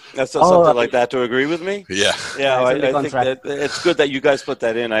 shows. That's something like that to agree with me. Yeah. I think that it's good that you guys put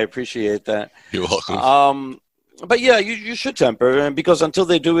that in. I appreciate that. You're welcome. But yeah, you should temper, because until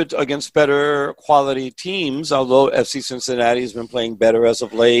they do it against better quality teams, although FC Cincinnati has been playing better as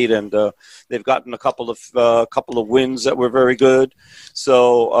of late, and they've gotten a couple of wins that were very good.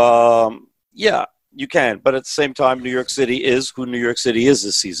 So yeah, you can. But at the same time, New York City is who New York City is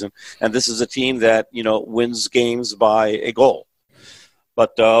this season, and this is a team that wins games by a goal.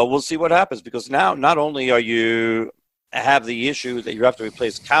 But we'll see what happens, because now not only are you have the issue that you have to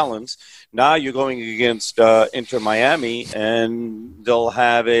replace Callens. Now you're going against Inter Miami, and they'll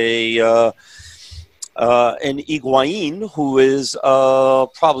have an Higuain who is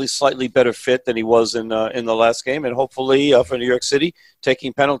probably slightly better fit than he was in the last game, and hopefully for New York City,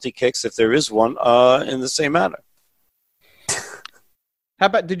 taking penalty kicks if there is one in the same manner. How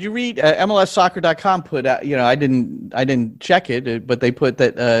about, did you read MLSsoccer.com put out, I didn't check it, but they put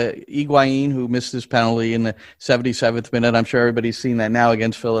that Higuain, who missed his penalty in the 77th minute, I'm sure everybody's seen that now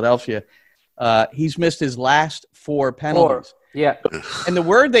against Philadelphia, he's missed his last 4 penalties. 4, yeah. And the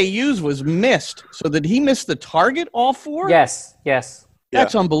word they used was missed. So did he miss the target, all 4? Yes.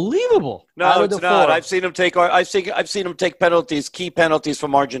 That's unbelievable. No, it's not. 4. I've seen him take penalties, key penalties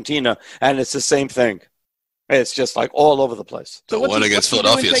from Argentina, and it's the same thing. It's just like all over the place. The one against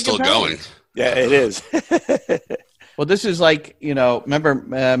Philadelphia is still going. Yeah, it is. Well, this is like, remember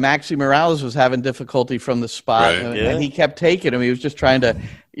Maxi Morales was having difficulty from the spot, right. And he kept taking him. He was just trying to,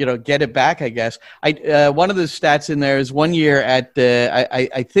 get it back, I guess. One of the stats in there is 1 year at,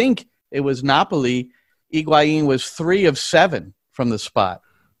 I think it was Napoli, Higuain was 3 of 7 from the spot.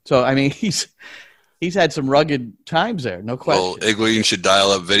 So, I mean, He's had some rugged times there, no question. Well, Higuain should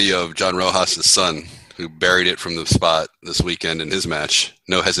dial up video of John Rojas' son, who buried it from the spot this weekend in his match.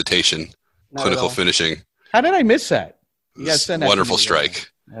 No hesitation, clinical finishing. How did I miss that? You guys send that wonderful to me.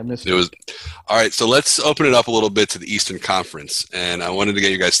 strike. I missed It was all right. So let's open it up a little bit to the Eastern Conference, and I wanted to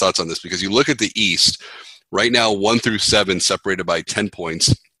get you guys' thoughts on this because you look at the East right now, 1 through 7 separated by 10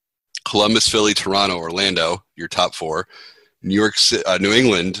 points. Columbus, Philly, Toronto, Orlando, your top 4. New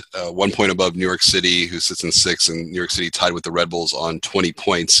England, 1 point above New York City, who sits in 6th, and New York City tied with the Red Bulls on 20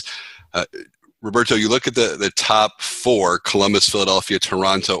 points. Roberto, you look at the top 4: Columbus, Philadelphia,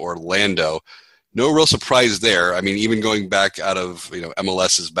 Toronto, Orlando. No real surprise there. I mean, even going back out of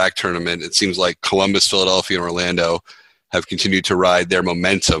MLS's back tournament, it seems like Columbus, Philadelphia, and Orlando have continued to ride their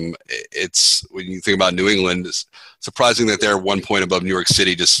momentum. It's, when you think about New England, it's surprising that they're 1 point above New York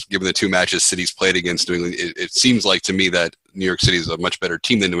City, just given the 2 matches City's played against New England. It seems like to me that New York City is a much better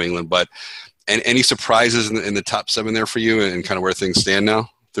team than New England. But any surprises in the top 7 there for you, and kind of where things stand now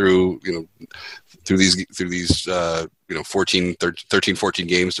through these 13, 14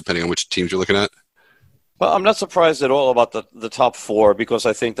 games, depending on which teams you're looking at? Well, I'm not surprised at all about the top 4 because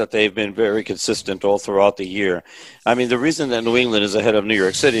I think that they've been very consistent all throughout the year. I mean, the reason that New England is ahead of New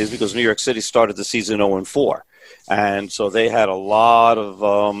York City is because New York City started the season 0-4, and so they had a lot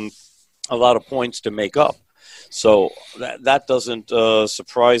of points to make up. So that doesn't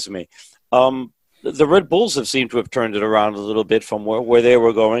surprise me. The Red Bulls have seemed to have turned it around a little bit from where they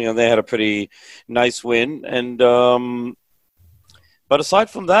were going, and they had a pretty nice win. And but aside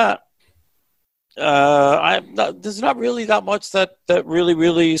from that, there's not really that much that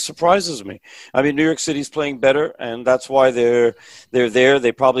really surprises me. I mean, New York City's playing better, and that's why they're there.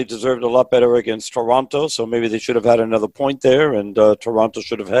 They probably deserved a lot better against Toronto, so maybe they should have had another point there, and Toronto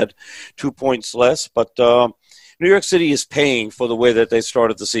should have had 2 points less. But New York City is paying for the way that they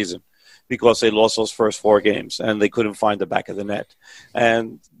started the season, because they lost those first 4 games and they couldn't find the back of the net.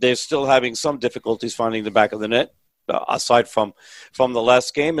 And they're still having some difficulties finding the back of the net, aside from the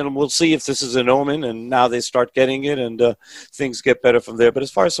last game. And we'll see if this is an omen and now they start getting it and things get better from there. But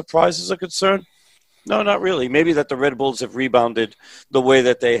as far as surprises are concerned, no, not really. Maybe that the Red Bulls have rebounded the way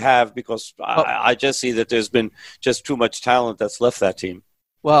that they have, because I just see that there's been just too much talent that's left that team.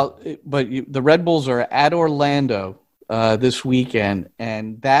 Well, but the Red Bulls are at Orlando this weekend,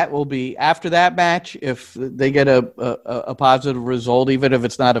 and that will be, after that match, if they get a positive result, even if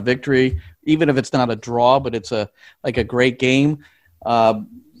it's not a victory, even if it's not a draw, but it's a great game,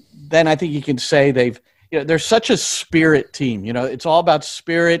 then I think you can say they're such a spirit team. It's all about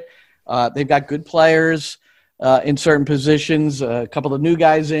spirit. They've got good players in certain positions, a couple of new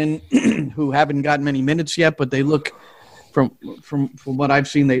guys in who haven't gotten many minutes yet, but they look, from what I've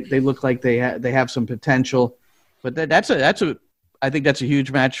seen, they look like they have some potential. But I think that's a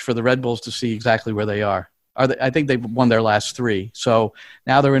huge match for the Red Bulls to see exactly where they are. I think they've won their last 3, so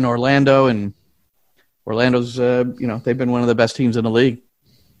now they're in Orlando, and Orlando's they've been one of the best teams in the league.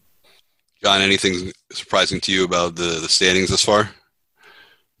 John, anything surprising to you about the standings thus far?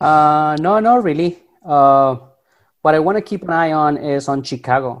 No, not really. What I want to keep an eye on is on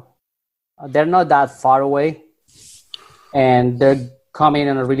Chicago. They're not that far away, and they're coming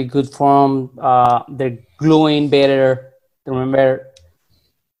in a really good form. They're gluing better. Remember,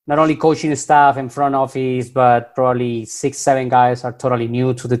 not only coaching staff and front office, but probably 6-7 guys are totally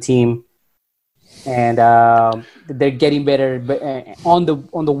new to the team, and they're getting better on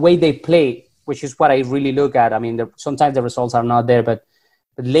the way they play, which is what I really look at. I mean, sometimes the results are not there, but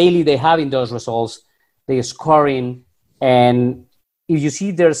lately they're having those results. They're scoring, and if you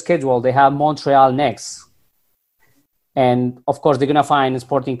see their schedule, they have Montreal next. And of course, they're gonna find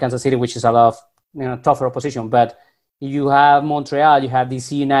Sporting Kansas City, which is a lot of tougher opposition. But you have Montreal, you have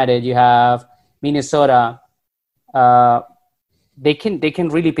DC United, you have Minnesota. They can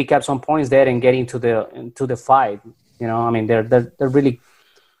really pick up some points there and get into the fight. I mean, they're really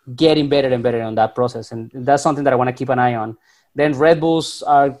getting better and better on that process, and that's something that I want to keep an eye on. Then Red Bulls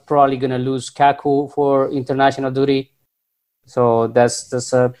are probably gonna lose Kaku for international duty, so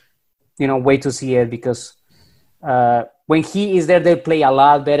that's a way to see it, because when he is there, they play a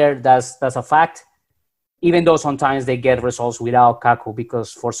lot better. That's a fact. Even though sometimes they get results without Kaku,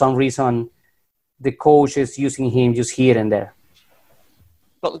 because for some reason the coach is using him just here and there.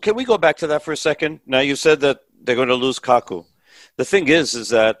 Well, can we go back to that for a second? Now, you said that they're going to lose Kaku. The thing is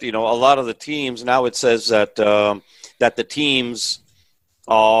that a lot of the teams now, it says that that the teams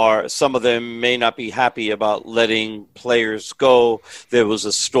or some of them may not be happy about letting players go. There was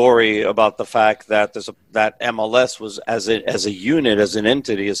a story about the fact that that MLS was as a unit, as an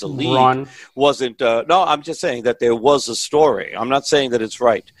entity, as a league, wasn't. No, I'm just saying that there was a story. I'm not saying that it's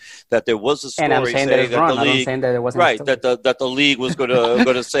right. That there was a story and I'm saying saying that, the league, saying that it wasn't right, that the league was going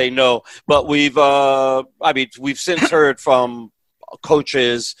to say no. But we've since heard from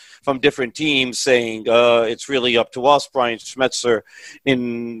coaches from different teams saying it's really up to us. Brian Schmetzer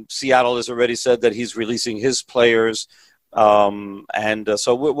in Seattle has already said that he's releasing his players.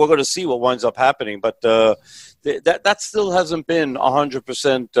 So we're going to see what winds up happening. But that still hasn't been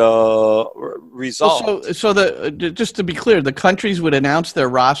 100% resolved. So just to be clear, the countries would announce their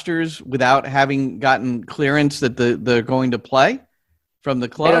rosters without having gotten clearance that they're going to play from the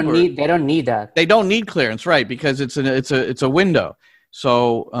club. They don't need that. They don't need clearance, right? Because it's a window.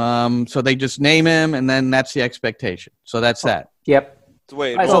 So they just name him, and then that's the expectation. So that's that. Yep. The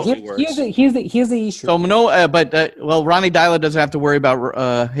way Here's the issue. So Ronnie Dyla doesn't have to worry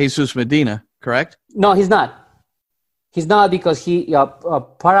about Jesus Medina, correct? No, he's not. He's not, because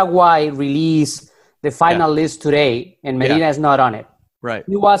Paraguay released the final list today, and Medina is not on it. Right.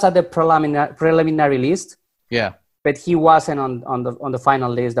 He was at the preliminary list. Yeah. But he wasn't on the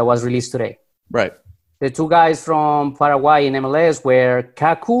final list that was released today. Right. The two guys from Paraguay in MLS were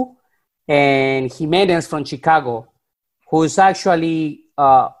Kaku and Jimenez from Chicago, who is actually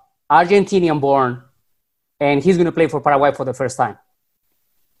Argentinian born, and he's going to play for Paraguay for the first time.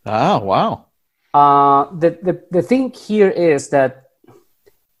 Oh, wow. The thing here is that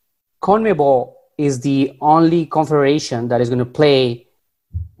CONMEBOL is the only confederation that is going to play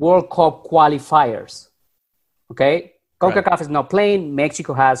World Cup qualifiers. Okay? CONCACAF is not playing.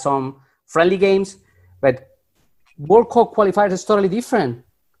 Mexico has some friendly games, but World Cup qualifiers is totally different.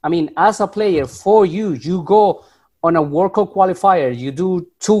 I mean, as a player, for you go on a World Cup qualifier, you do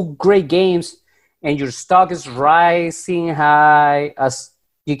 2 great games, and your stock is rising high as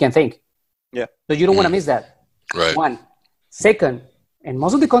you can think. Yeah. So you don't want to miss that. Right. One. Second, in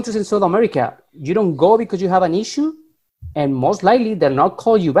most of the countries in South America, you don't go because you have an issue, and most likely they'll not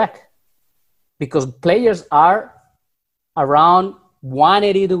call you back because players are around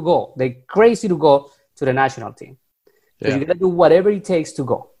 180 to go. They're crazy to go to the national team. So you got to do whatever it takes to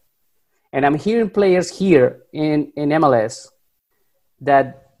go. And I'm hearing players here in MLS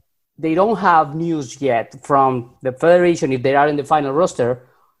that they don't have news yet from the federation if they are in the final roster,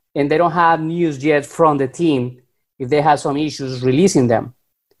 and they don't have news yet from the team if they have some issues releasing them.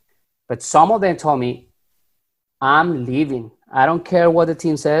 But some of them told me, I'm leaving. I don't care what the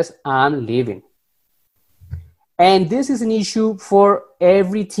team says, I'm leaving. And this is an issue for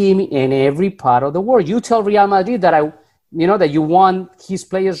every team in every part of the world. You tell Real Madrid that that you want his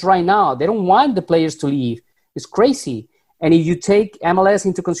players right now. They don't want the players to leave. It's crazy. And if you take MLS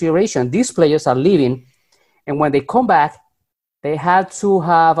into consideration, these players are leaving. And when they come back, they had to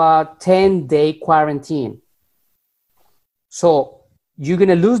have a 10-day quarantine. So you're going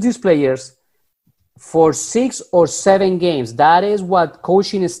to lose these players for 6 or 7 games. That is what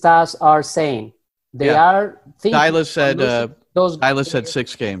coaching staffs are saying. They are thinking. Dyla said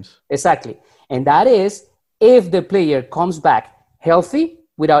 6 games. Exactly. And that is if the player comes back healthy,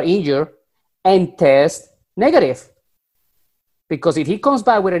 without injury, and test negative. Because if he comes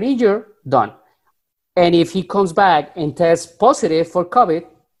back with an injury, done. And if he comes back and tests positive for COVID,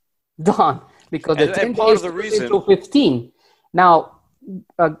 done. Because the 10 days to 15. Now,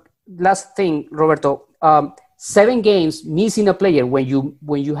 last thing, Roberto. 7 games missing a player when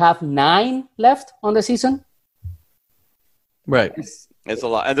you have 9 left on the season. Right. It's a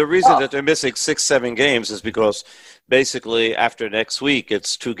lot. And the reason that they're missing 6-7 games is because basically after next week,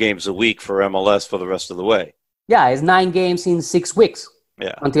 it's 2 games a week for MLS for the rest of the way. Yeah, it's 9 games in 6 weeks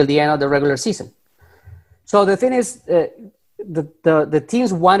until the end of the regular season. So the thing is, the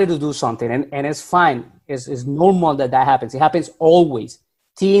teams wanted to do something, and it's fine. It's normal that happens. It happens always.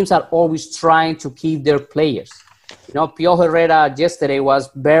 Teams are always trying to keep their players. Pio Herrera yesterday was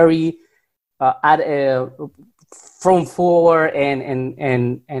very front forward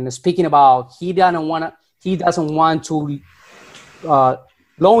and speaking about he doesn't want to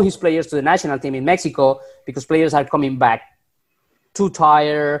loan his players to the national team in Mexico because players are coming back too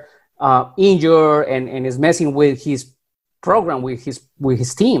tired, injured, and is messing with his program with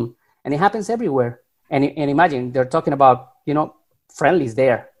his team, and it happens everywhere. And imagine they're talking about friendlies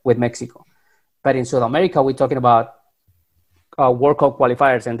there with Mexico. But in South America, we're talking about World Cup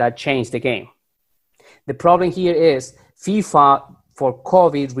qualifiers, and that changed the game. The problem here is FIFA, for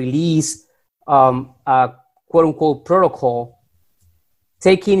COVID, released a quote-unquote protocol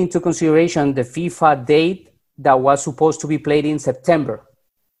taking into consideration the FIFA date that was supposed to be played in September.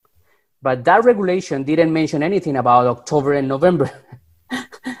 But that regulation didn't mention anything about October and November.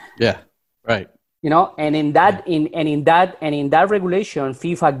 Yeah, right. And in that regulation,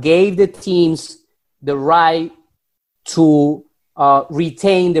 FIFA gave the teams the right to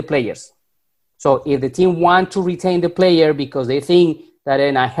retain the players. So if the team want to retain the player because they think that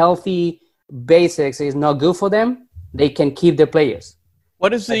in a healthy basis is not good for them, they can keep the players.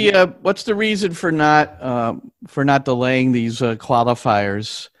 What is what's the reason for not delaying these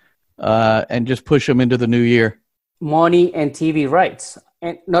qualifiers and just push them into the new year? Money and TV rights.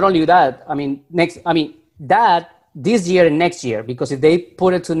 And not only that, this year and next year, because if they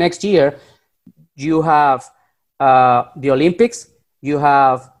put it to next year, you have the Olympics, you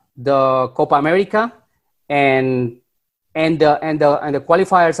have the Copa America, and the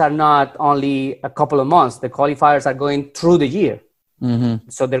qualifiers are not only a couple of months. The qualifiers are going through the year. Mm-hmm.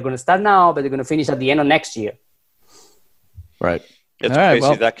 So they're going to start now, but they're going to finish at the end of next year. Right. It's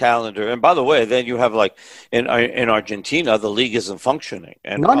crazy, that calendar. And by the way, then you have like in Argentina, the league isn't functioning,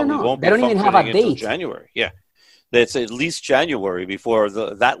 and no. They don't even have a date. January, yeah, it's at least January before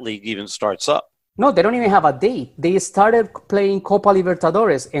that league even starts up. No, they don't even have a date. They started playing Copa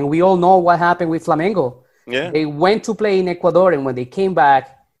Libertadores, and we all know what happened with Flamengo. Yeah, they went to play in Ecuador, and when they came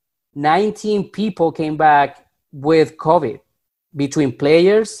back, 19 people came back with COVID between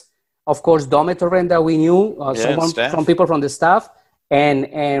players. Of course, Dome Torrent, we knew, some people from the staff.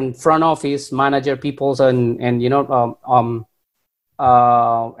 And front office manager peoples and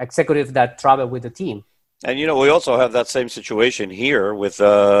executives that travel with the team. And we also have that same situation here with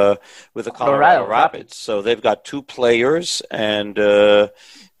the Colorado Rapids. So they've got 2 players and 11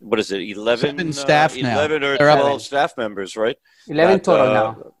 staff now. 11 or 12 staff members, right? 11 total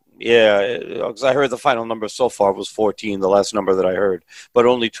now. Yeah, because I heard the final number so far was 14, the last number that I heard, but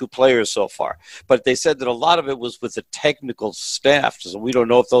only 2 players so far. But they said that a lot of it was with the technical staff. So we don't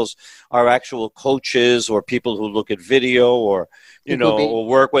know if those are actual coaches or people who look at video or, or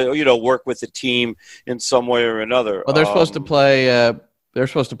work with the team in some way or another. Well, they're supposed to play. They're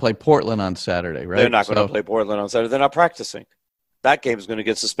supposed to play Portland on Saturday, right? They're not going to play Portland on Saturday. They're not practicing. That game is going to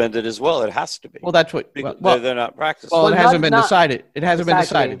get suspended as well. It has to be. Well, that's what. They're not practicing. Well, it hasn't been decided. It hasn't been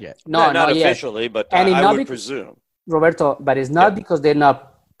decided yet. No, not officially, but I would presume. Roberto, but it's not because they're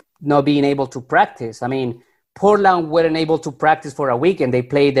not being able to practice. I mean, Portland weren't able to practice for a week and they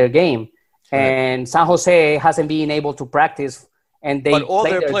played their game, and San Jose hasn't been able to practice and they. But all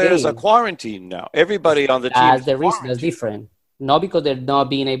their players are quarantined now. Everybody on the team. That's the reason. That's different. Not because they're not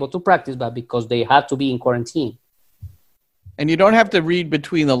being able to practice, but because they have to be in quarantine. And you don't have to read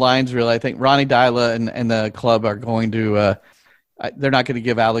between the lines, really. I think Ronnie Dyla and the club are going to they're not going to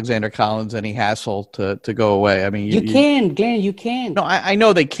give Alexander Collins any hassle to go away. I mean, you can, Glenn, you can. No, I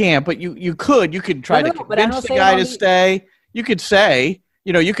know they can't, but you could try to convince the guy to stay. You could say,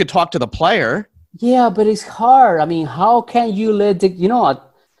 you could talk to the player. Yeah, but it's hard. I mean, how can you let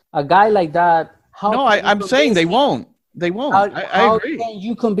a guy like that? I'm saying they won't. They won't. I agree. How can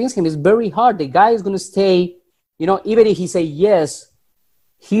you convince him? It's very hard. The guy is going to stay. Even if he say yes,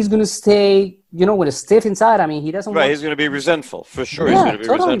 he's going to stay, with a stiff inside. I mean, he doesn't Right, he's going to be resentful. For sure, he's going to be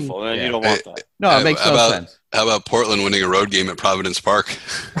resentful, and you don't want that. No, it makes no sense. How about Portland winning a road game at Providence Park?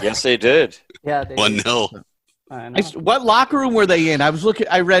 Yes, they did. Yeah, 1-0. What locker room were they in?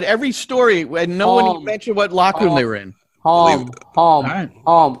 I read every story, and no one mentioned what locker room they were in. Home.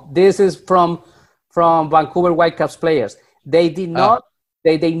 This is from Vancouver Whitecaps players. They did not.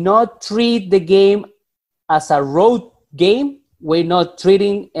 They did not treat the game as a road game. We're not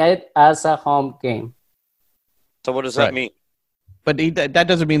treating it as a home game. So what does that mean? But that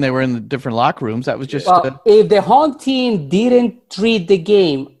doesn't mean they were in the different locker rooms. That was just... if the home team didn't treat the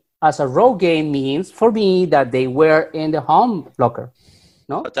game as a road game, means for me that they were in the home locker.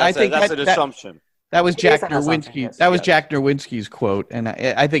 No? But that's an assumption. That was Jack Nerwinski. Yes. That was Jack Nerwinski's quote. And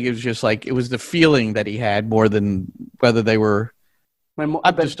I think it was just like, it was the feeling that he had more than whether they were...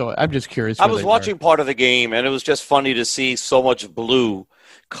 I'm just curious. I was watching part of the game, and it was just funny to see so much blue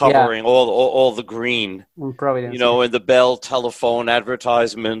covering all the green. Providence, and the Bell telephone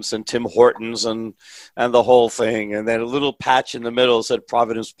advertisements and Tim Hortons and the whole thing, and then a little patch in the middle said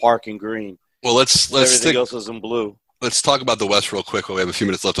Providence Park in green. Well, everything else was in blue. Let's talk about the West real quick. We have a few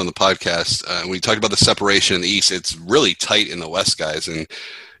minutes left on the podcast. We talked about the separation in the East. It's really tight in the West, guys, and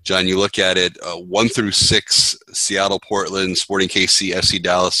John, you look at it, 1 through 6, Seattle, Portland, Sporting KC, FC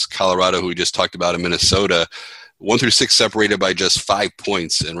Dallas, Colorado, who we just talked about in Minnesota, 1 through 6 separated by just 5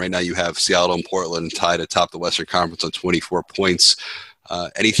 points. And right now you have Seattle and Portland tied atop the Western Conference on 24 points.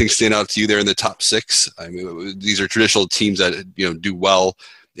 Anything stand out to you there in the top 6? I mean, these are traditional teams that do well.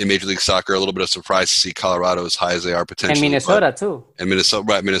 in Major League Soccer. A little bit of surprise to see Colorado as high as they are potentially. And Minnesota too. And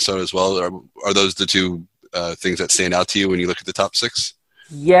Minnesota as well. Are those the two things that stand out to you when you look at the top six?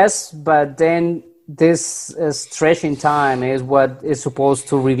 Yes, but then this stretch in time is what is supposed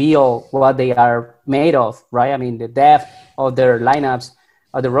to reveal what they are made of, right? I mean, the depth of their lineups,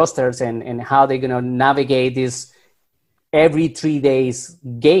 of the rosters, and how they're going to navigate this every 3 days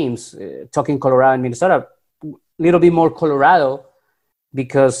games. Talking Colorado and Minnesota, a little bit more Colorado,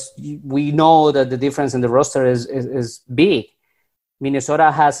 because we know that the difference in the roster is big.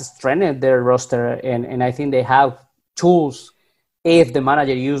 Minnesota has strengthened their roster, and I think they have tools if the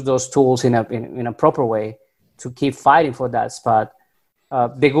manager use those tools in a proper way to keep fighting for that spot.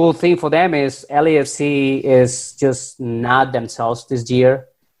 The good thing for them is LAFC is just not themselves this year,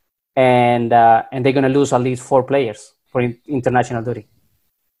 and they're going to lose at least 4 players for international duty.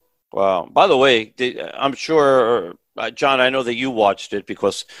 Wow. By the way, I'm sure, John, I know that you watched it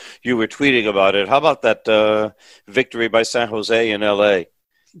because you were tweeting about it. How about that victory by San Jose in LA?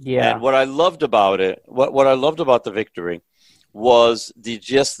 Yeah. And what I loved about it, what I loved about the victory was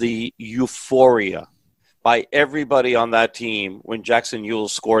the euphoria by everybody on that team when Jackson Yueill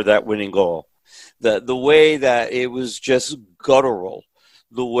scored that winning goal. The way that it was just guttural,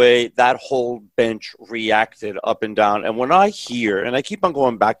 the way that whole bench reacted up and down. And when I hear, and I keep on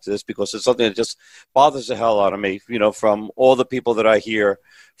going back to this because it's something that just bothers the hell out of me, from all the people that I hear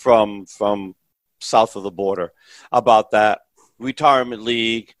from south of the border about that retirement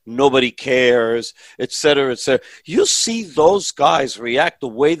league, nobody cares, et cetera, et cetera. You see those guys react the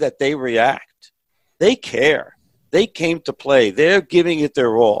way that they react. They care. They came to play. They're giving it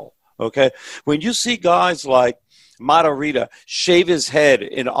their all, okay? When you see guys like Matarrita shave his head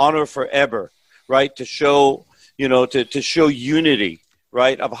in honor for Eber, right, to show, to show unity,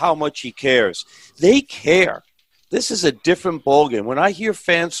 right, of how much he cares. They care. This is a different ballgame. When I hear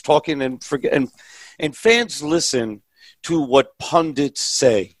fans talking and fans listen to what pundits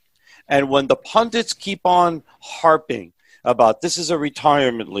say. And when the pundits keep on harping about this is a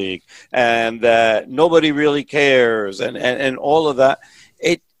retirement league and that nobody really cares and all of that,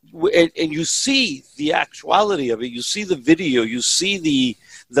 and you see the actuality of it, you see the video, you see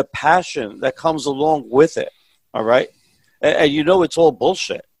the passion that comes along with it, all right? And it's all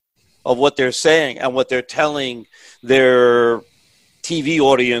bullshit of what they're saying and what they're telling their TV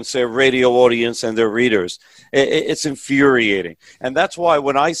audience, their radio audience, and their readers. It's infuriating. And that's why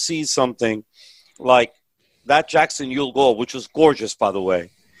when I see something like that Jackson Yueill goal, which was gorgeous, by the way,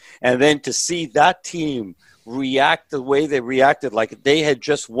 and then to see that team react the way they reacted, like they had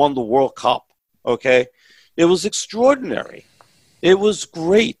just won the World Cup, okay? It was extraordinary. It was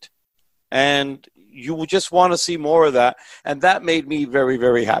great. And you would just want to see more of that. And that made me very,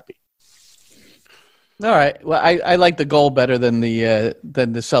 very happy. All right. Well, I like the goal better than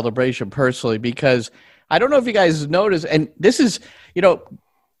the celebration personally, because I don't know if you guys noticed, and this is,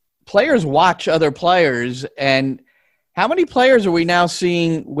 players watch other players, and how many players are we now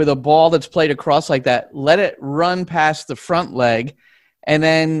seeing with a ball that's played across like that, let it run past the front leg, and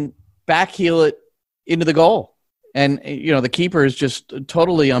then backheel it into the goal? And, the keeper is just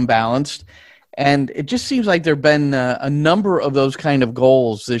totally unbalanced. And it just seems like there have been a number of those kind of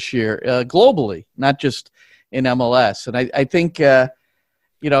goals this year, globally, not just in MLS. And I think, so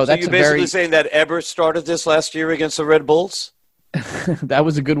that's you're basically saying that Eber started this last year against the Red Bulls? That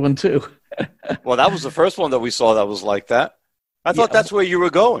was a good one, too. Well, that was the first one that we saw that was like that. I thought that's where you were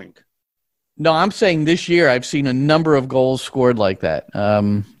going. No, I'm saying this year I've seen a number of goals scored like that.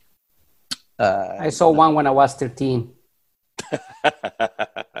 I saw one when I was 13.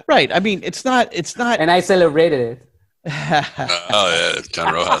 Right. I mean, it's not. And I celebrated it. Oh, yeah.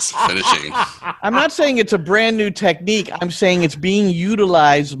 John Rojas finishing. I'm not saying it's a brand new technique. I'm saying it's being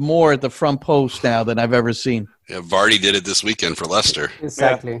utilized more at the front post now than I've ever seen. Yeah, Vardy did it this weekend for Leicester.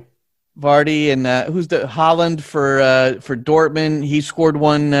 Exactly. Yeah. Vardy and who's the Holland for Dortmund? He scored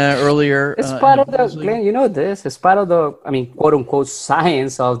one earlier. It's part of the Glenn. You know this. It's part of the, quote unquote,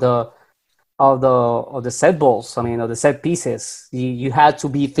 science of the set balls. Of the set pieces. You had to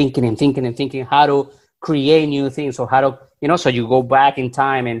be thinking how to create new things, or how to, so you go back in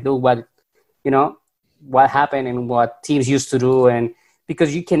time and do what happened and what teams used to do, and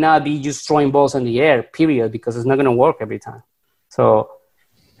because you cannot be just throwing balls in the air, period, because it's not going to work every time. So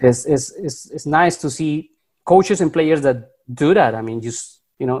it's nice to see coaches and players that do that. Just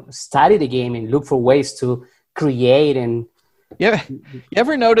study the game and look for ways to create. And you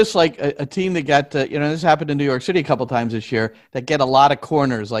ever notice like a team that got this happened in New York City a couple times this year, that get a lot of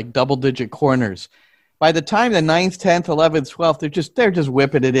corners, like double-digit corners. By the time the 9th, 10th, 11th, 12th, they're just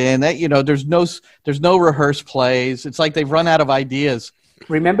whipping it in. That there's no rehearsed plays. It's like they've run out of ideas.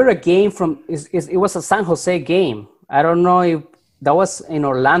 remember a game from it was a San Jose game. I don't know if that was in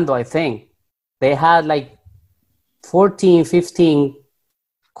Orlando, I think. They had like 14, 15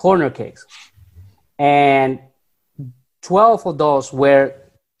 corner kicks. And 12 of those were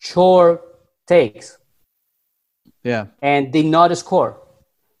short takes. Yeah. And did not score.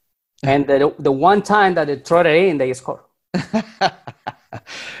 And the one time that they threw it in, they scored.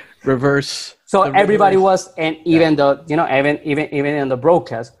 Reverse. So everybody was, and even the, you know, even in the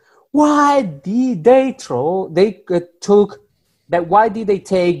broadcast, why did they why did they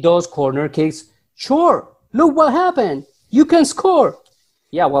take those corner kicks? Sure, look what happened. You can score.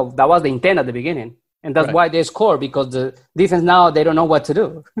 Yeah, well, that was the intent at the beginning. And that's why they score, because the defense now, they don't know what to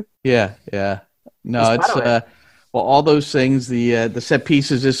do. Yeah. No, it's well, all those things, the set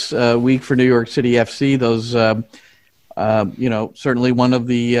pieces this week for New York City FC, those, certainly one of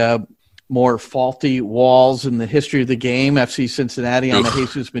the more faulty walls in the history of the game, FC Cincinnati on the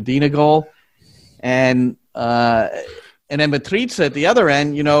Jesus Medina goal. And then Mitrita at the other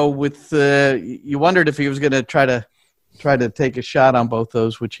end, with you wondered if he was going to try to take a shot on both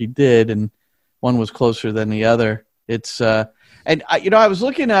those, which he did, and one was closer than the other. It's I was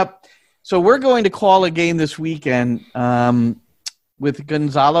looking up. So we're going to call a game this weekend with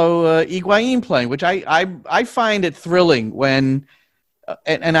Gonzalo Higuain playing, which I find it thrilling when.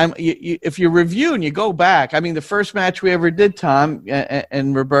 And if you review and you go back, I mean, the first match we ever did, Tom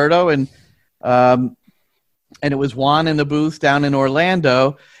and Roberto, and it was Juan in the booth down in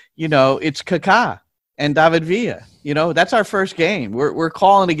Orlando. It's Kaká and David Villa. That's our first game. We're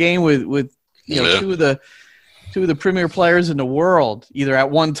calling a game with two of the premier players in the world, either at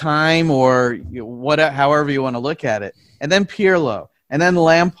one time or however you want to look at it. And then Pirlo, and then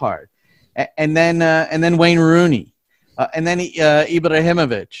Lampard, and then Wayne Rooney. And then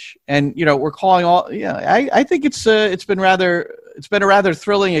Ibrahimovic, and we're calling all. Yeah, I think it's been a rather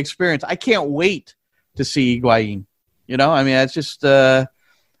thrilling experience. I can't wait to see Higuain. I mean, it's just I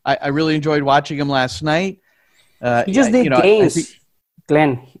really enjoyed watching him last night. He just need games,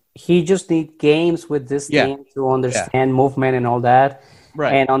 Glenn. He just need games with this team to understand movement and all that,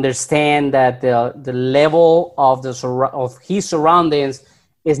 right? And understand that the level of of his surroundings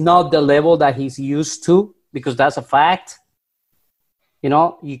is not the level that he's used to. Because that's a fact. You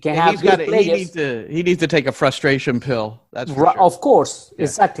can have players. He needs to take a frustration pill. That's for sure. Of course. Yeah.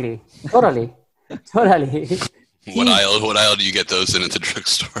 Exactly. Totally. What aisle do you get those in at the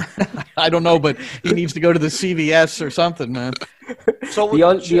drugstore? I don't know, but he needs to go to the CVS or something, man. So the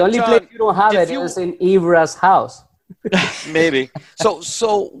only place you don't have is in Ibra's house. Maybe.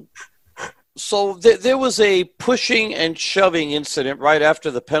 So there was a pushing and shoving incident right after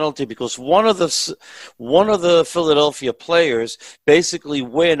the penalty, because one of the Philadelphia players basically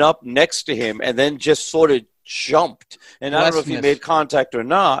went up next to him and then just sort of jumped. And I don't know if he made contact or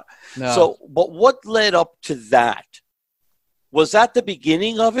not. No. So, but what led up to that? Was that the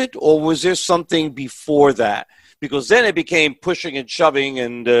beginning of it, or was there something before that? Because then it became pushing and shoving,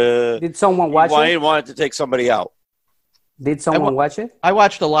 and did someone watch it? Wanted to take somebody out. Did someone watch it? I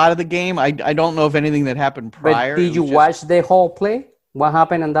watched a lot of the game. I don't know if anything that happened prior. But did you watch the whole play? What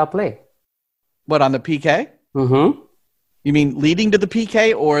happened in that play? What, on the PK? Mm-hmm. You mean leading to the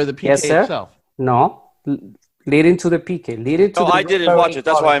PK or the PK itself? No, leading to the PK. I didn't watch it.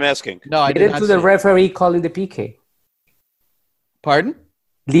 That's why I'm asking. No, I didn't. Leading to the referee calling the PK. Pardon?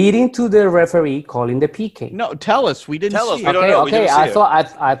 Leading to the referee calling the PK. No, tell us. We didn't see it. We don't know. Okay.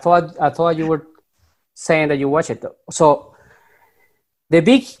 I thought you were saying that you watch it. So the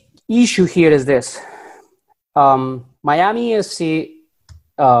big issue here is this: Miami FC,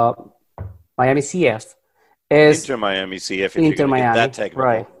 Miami CF is Inter Miami CF. Inter Miami, that technical.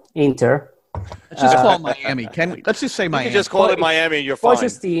 Right? Inter. Let's just call it Miami. Let's just say Miami. You can just call it Miami, and you're fine.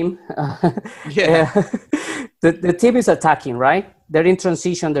 Coach's team. The team is attacking, right? They're in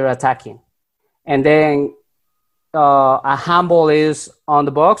transition. They're attacking, and then a handball is on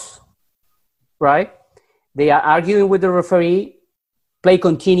the box, right? They are arguing with the referee. Play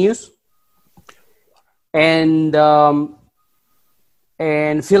continues, and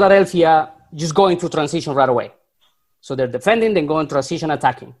Philadelphia just go into transition right away. So they're defending, then go in transition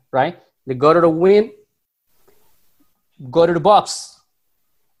attacking, right? They go to the win, go to the box.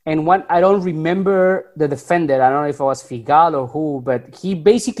 And I don't remember the defender. I don't know if it was Figal or who, but he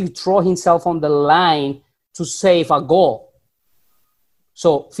basically threw himself on the line to save a goal.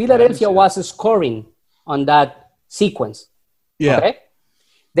 So Philadelphia was scoring on that sequence. Yeah. Okay?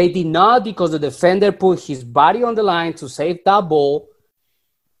 They did not, because the defender put his body on the line to save that ball,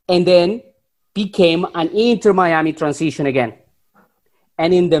 and then became an Inter Miami transition again.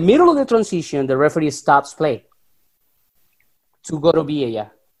 And in the middle of the transition, the referee stops play. to go to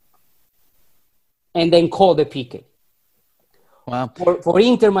VAR and then call the PK. Wow. For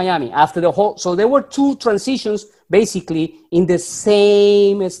Inter Miami after the whole, so there were two transitions basically in the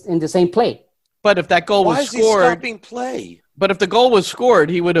same play. But if that goal Why was is he scored, stopping play? but if the goal was scored,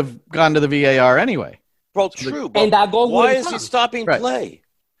 he would have gone to the VAR anyway. Well, true. But And that goal why wouldn't is he count. stopping Right. play?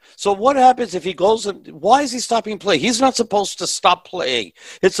 So what happens if he goes and why is he stopping play? He's not supposed to stop play.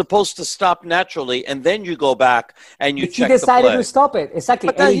 It's supposed to stop naturally, and then you go back and you He check the decided play. to stop it. Exactly.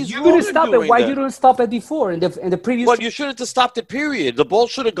 But then And he's you didn't wrong stop in it. doing Why that. you didn't stop it before in the previous? Well, you should have just stopped it, period. The ball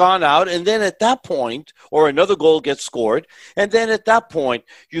should have gone out, and then at that point, or another goal gets scored, and then at that point,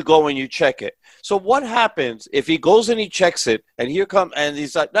 you go and you check it. So what happens if he goes and he checks it, and and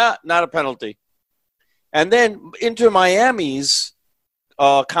he's like, nah, not a penalty. And then Inter Miami's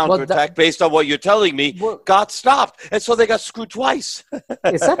counterattack, based on what you're telling me, got stopped. And so they got screwed twice.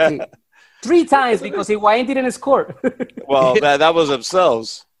 Exactly. 3 times because Higuain didn't score. Well, that was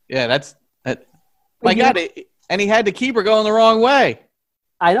themselves. Yeah, my God, and he had the keeper going the wrong way.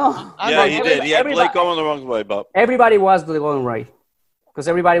 I know. Yeah, he did. He had Blake going the wrong way, Bob. Everybody was going right because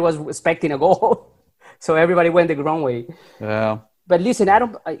everybody was expecting a goal. So everybody went the wrong way. Yeah. But listen,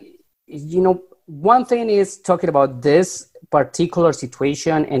 one thing is talking about this particular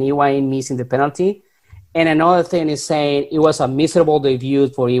situation and Higuain missing the penalty. And another thing is saying it was a miserable debut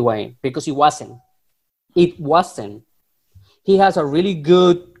for Higuain because it wasn't. It wasn't. He has a really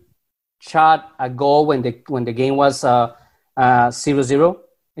good shot, a goal when the game was 0-0,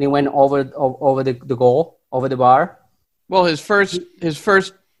 and he went over the goal, over the bar. Well, his first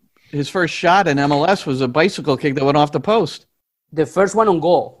shot in MLS was a bicycle kick that went off the post. The first one on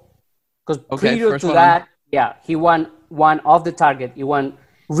goal, because prior to that, he won one off the target. He won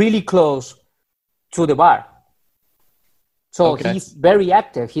really close to the bar. So he's very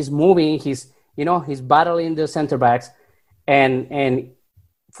active. He's moving. He's battling the center backs, and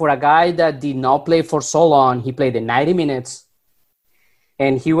for a guy that did not play for so long, he played the 90 minutes,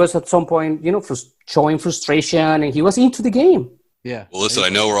 and he was at some point, showing frustration, and he was into the game. Yeah. Well, listen, I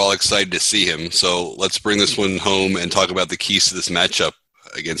know we're all excited to see him, so let's bring this one home and talk about the keys to this matchup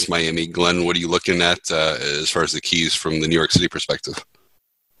against Miami. Glenn, what are you looking at as far as the keys from the New York City perspective?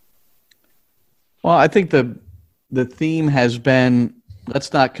 Well, I think the theme has been,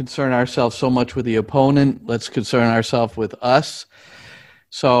 let's not concern ourselves so much with the opponent. Let's concern ourselves with us.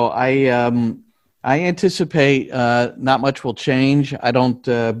 So I anticipate not much will change. I don't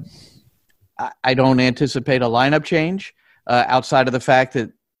anticipate a lineup change outside of the fact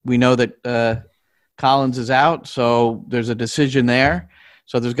that we know that Collins is out, so there's a decision there.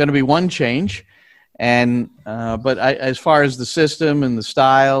 So there's going to be one change. But as far as the system and the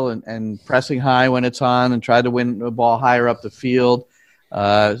style and pressing high when it's on and try to win the ball higher up the field,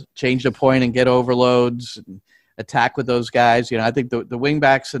 change the point and get overloads and attack with those guys. I think the wing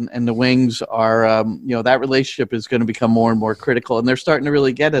backs and the wings are, that relationship is going to become more and more critical, and they're starting to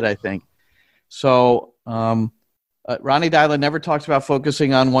really get it, I think. So Ronny Deila never talks about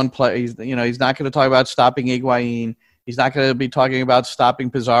focusing on one play. He's not going to talk about stopping Higuain. He's not going to be talking about stopping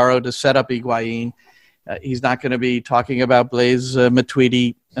Pizarro to set up Higuain. He's not going to be talking about Blaise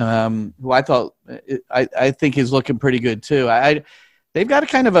Matuidi, who I think is looking pretty good too. They've got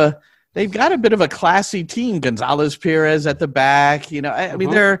a bit of a classy team. Gonzalez Perez at the back. I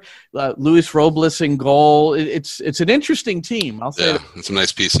mean, they're Luis Robles in goal. It's an interesting team. I'll say. Yeah, it's some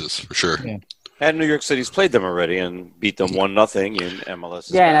nice pieces for sure. Yeah. And New York City's played them already and beat them 1-0 in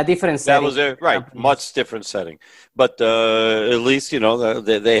MLS. Yeah, in a different setting. That was much different setting. But at least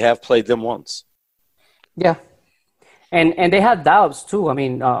they have played them once. Yeah, and they had doubts too. I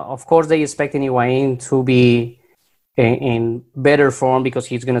mean, of course, they expected Higuain to be in better form because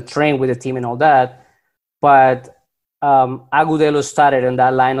he's going to train with the team and all that. But Agudelo started in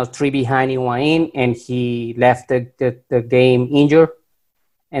that line of 3 behind Higuain, and he left the game injured.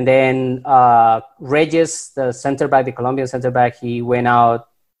 And then Regis, the Colombian center back, he went out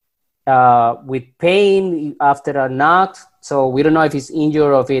with pain after a knock. So we don't know if he's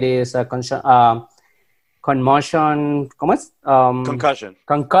injured or if it is a concussion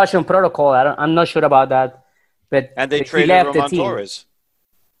protocol. I'm not sure about that. And they traded Roman Torres.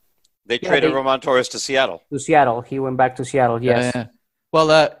 They traded Roman Torres to Seattle. He went back to Seattle. Yes. Yeah. Well,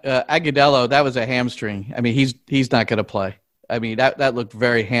 Agudelo, that was a hamstring. I mean, he's not going to play. I mean, that looked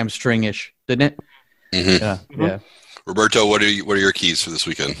very hamstring-ish, didn't it? Mm-hmm. Yeah. Roberto, what are your keys for this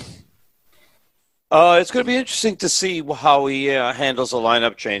weekend? It's going to be interesting to see how he handles a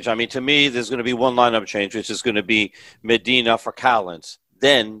lineup change. I mean, to me, there's going to be one lineup change, which is going to be Medina for Collins.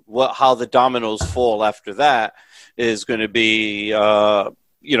 Then how the dominoes fall after that is going to be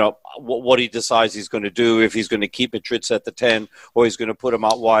what he decides he's going to do, if he's going to keep Madrid at the 10 or he's going to put him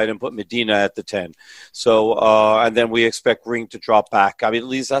out wide and put Medina at the 10. So, and then we expect Ring to drop back. I mean, at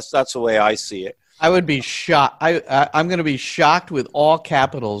least that's the way I see it. I would be shocked. I'm going to be shocked with all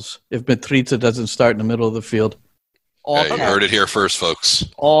capitals if Mitrita doesn't start in the middle of the field. You heard it here first, folks.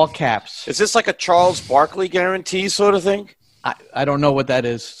 All caps. Is this like a Charles Barkley guarantee sort of thing? I don't know what that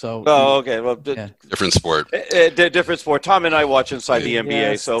is. So. Oh, okay. Well, different sport. Different sport. Tom and I watch Inside the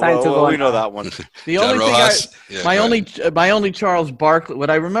NBA, so we know that one. The only thing my only Charles Barkley.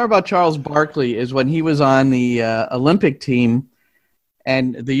 What I remember about Charles Barkley is when he was on the Olympic team,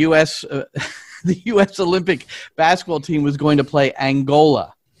 and the U.S. The U.S. Olympic basketball team was going to play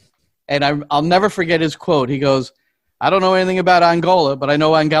Angola, and I'll never forget his quote. He goes, "I don't know anything about Angola, but I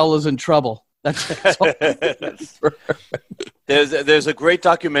know Angola's in trouble." That's all. There's a great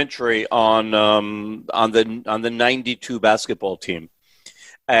documentary on the '92 basketball team,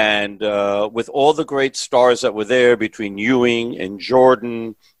 and with all the great stars that were there between Ewing and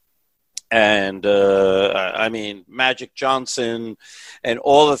Jordan, and Magic Johnson, and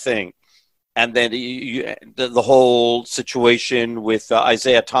all the thing, and then the whole situation with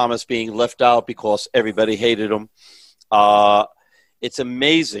Isaiah Thomas being left out because everybody hated him. It's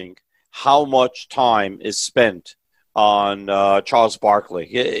amazing how much time is spent on Charles Barkley.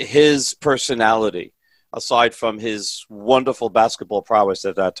 His personality, aside from his wonderful basketball prowess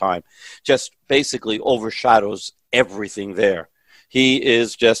at that time, just basically overshadows everything there. He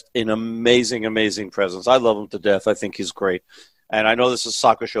is just an amazing, amazing presence. I love him to death. I think he's great. And I know this is a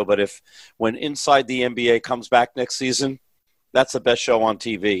soccer show, but when Inside the NBA comes back next season, that's the best show on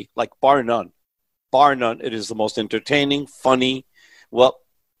TV, like bar none. Bar none. It is the most entertaining, funny,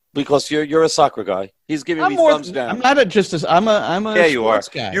 because you're a soccer guy. He's giving me thumbs down. I'm not I'm a sports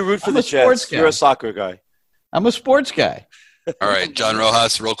guy. You root for the Jets. You're a soccer guy. I'm a sports guy. All right, John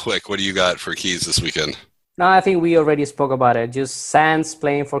Rojas, real quick, what do you got for keys this weekend? No, I think we already spoke about it. Just Sands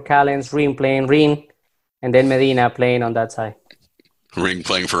playing for Callens, Ring playing Ring, and then Medina playing on that side. Ring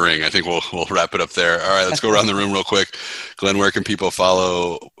playing for Ring. I think we'll wrap it up there. All right, let's go around the room real quick. Glenn, where can people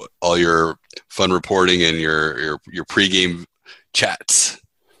follow all your fun reporting and your pregame chats?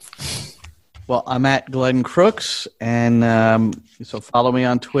 Well, I'm at Glenn Crooks, and so follow me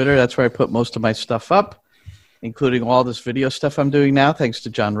on Twitter. That's where I put most of my stuff up, including all this video stuff I'm doing now, thanks to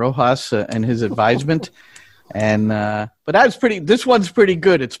John Rojas and his advisement. And but this one's pretty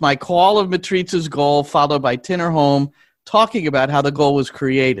good. It's my call of Mitrita's goal, followed by Tinnerholm talking about how the goal was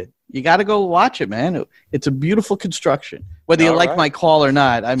created. You got to go watch it, man. It's a beautiful construction. Whether you like my call or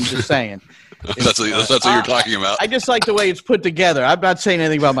not, I'm just saying. That's what you're talking about. I just like the way it's put together. I'm not saying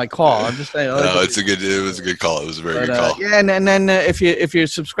anything about my call. I'm just saying. No, it was a good call. It was a very good call. Yeah, and then if you're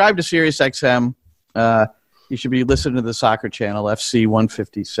subscribed to SiriusXM, you should be listening to the soccer channel FC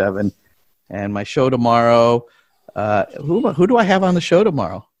 157, and my show tomorrow. Who do I have on the show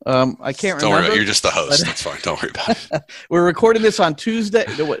tomorrow? I can't remember. Don't worry about it. You're just the host. That's fine. Don't worry about it. We're recording this on Tuesday,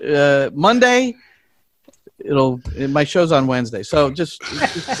 Monday. My show's on Wednesday, so just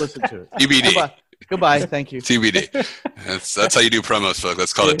listen to it. TBD. Goodbye. Thank you. TBD. That's how you do promos, folks.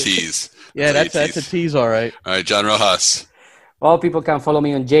 That's called a tease. Yeah, that's a tease. All right. All right, John Rojas. Well, people can follow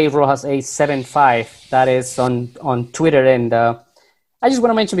me on jrojas875. That is on Twitter, and I just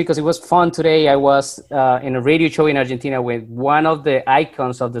want to mention, because it was fun today, I was in a radio show in Argentina with one of the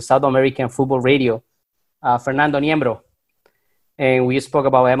icons of the South American football radio, Fernando Niembro. And we spoke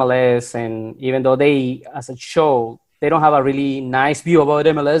about MLS, and even though they, as a show, they don't have a really nice view about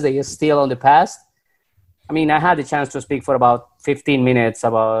MLS, they are still on the past. I mean, I had the chance to speak for about 15 minutes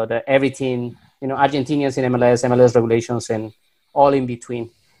about everything, Argentinians in MLS regulations, and all in between.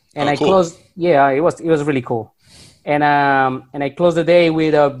 And I closed, it was really cool. And I closed the day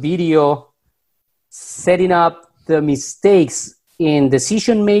with a video setting up the mistakes in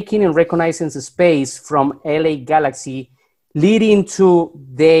decision-making and recognizing the space from LA Galaxy, leading to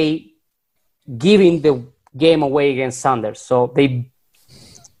they giving the game away against Sanders. So they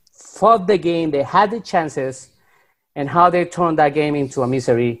fought the game, they had the chances, and how they turned that game into a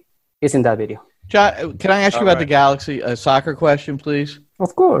misery is in that video. John, can I ask you about the Galaxy? A soccer question, please?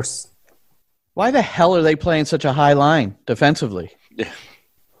 Of course. Why the hell are they playing such a high line defensively?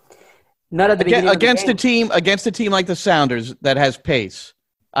 Not at the beginning against a team like the Sounders that has pace,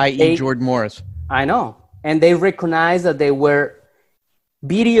 i.e. Jordan Morris. I know. And they recognized that there were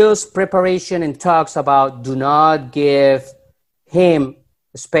videos, preparation, and talks about do not give him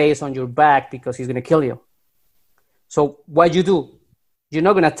space on your back because he's going to kill you. So what you do, you're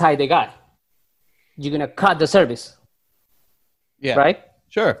not going to tie the guy. You're going to cut the service. Yeah. Right?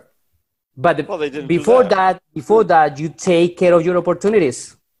 Sure. But they didn't before do that. before that, you take care of your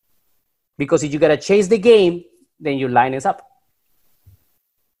opportunities. Because if you gotta chase the game, then your line is up.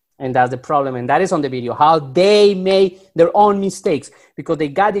 And that's the problem. And that is on the video, how they made their own mistakes because they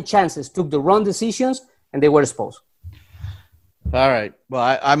got the chances, took the wrong decisions, and they were exposed. All right.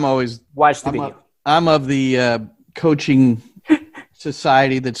 Well, I'm always Watch the video. I'm of the coaching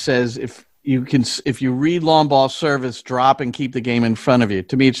society that says if you read long ball service, drop and keep the game in front of you.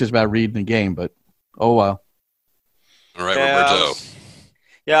 To me, it's just about reading the game, but oh well. All right, Roberto.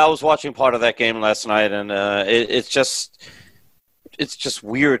 I was watching part of that game last night, and it's just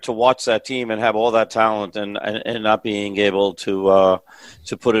weird to watch that team and have all that talent and not being able to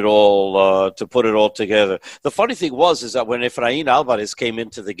put it all together. The funny thing is that when Efrain Alvarez came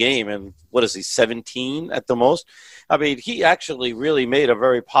into the game, and what is he, 17 at the most? I mean, he actually really made a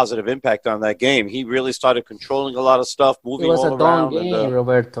very positive impact on that game. He really started controlling a lot of stuff, moving all around. It was a done game,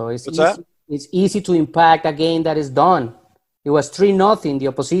 Roberto. That? It's easy to impact a game that is done. It was 3-0. The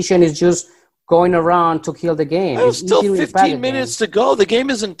opposition is just going around to kill the game. There's still 15 minutes to go. The game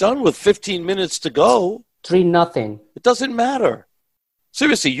isn't done with 15 minutes to go. 3-0. It doesn't matter.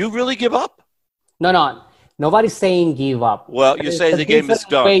 Seriously, you really give up? No. Nobody's saying give up. Well, you say the game is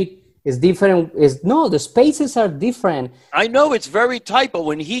done. It's different. No, the spaces are different. I know it's very tight, but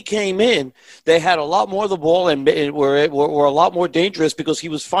when he came in, they had a lot more of the ball and were a lot more dangerous because he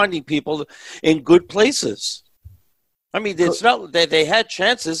was finding people in good places. I mean, it's not that they had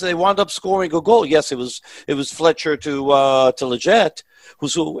chances. They wound up scoring a goal. Yes, it was Fletcher to Lletget,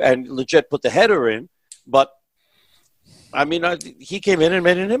 and Lletget put the header in. But I mean, he came in and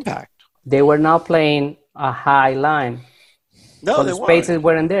made an impact. They were not playing a high line. No, so the spaces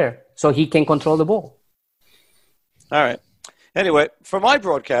weren't there, so he can control the ball. All right. Anyway, for my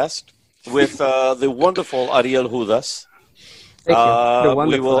broadcast with the wonderful Ariel Judas. Thank you. The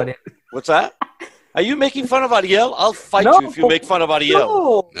wonderful Ariel. What's that? Are you making fun of Ariel? I'll fight you if you make fun of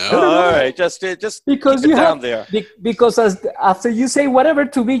Ariel. No. All right, just because keep it down there. Because after you say whatever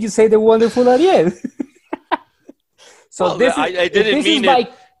to me, you say the wonderful Ariel. So well, I didn't mean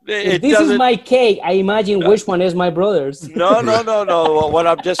it. If this is my cake, I imagine which one is my brother's. No. What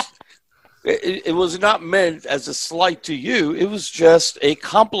I'm just. It was not meant as a slight to you. It was just a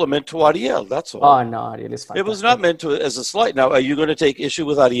compliment to Ariel. That's all. Oh, no, Ariel is fine. It was not meant as a slight. Now, are you going to take issue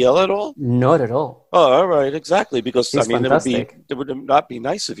with Ariel at all? Not at all. Oh, all right, exactly. Because He's fantastic. it would not be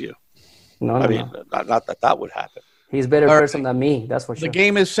nice of you. No. Not that would happen. He's a better person than me. That's for sure. The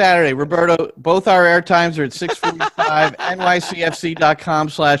game is Saturday. Roberto, both our air times are at 6:45.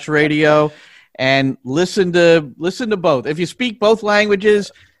 nycfc.com/radio, and listen to both. If you speak both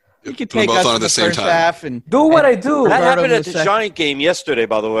languages. You can take us on to at the same first time. half and do what I do. That happened at the Giant game yesterday,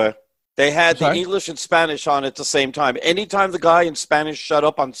 by the way. They had the English and Spanish on at the same time. Anytime the guy in Spanish shut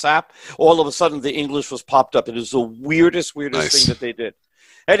up on SAP, all of a sudden the English was popped up. It was the weirdest thing that they did.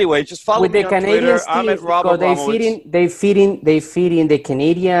 Anyway, just follow me on Twitter. I'm at Rob Abramowitz. They feed in the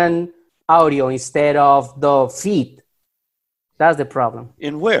Canadian audio instead of the feed. That's the problem.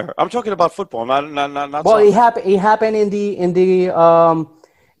 In where? I'm talking about football, not. Well, it happened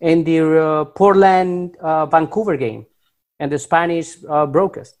in the Portland Vancouver game and the Spanish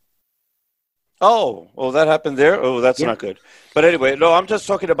broadcast. Oh, that happened there? Oh, that's not good. But anyway, no, I'm just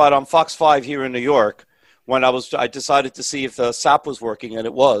talking about on Fox 5 here in New York when I decided to see if the SAP was working, and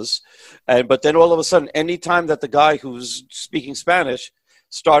it was. But then all of a sudden, anytime that the guy who's speaking Spanish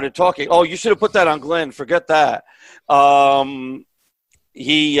started talking, oh, you should have put that on Glenn. Forget that.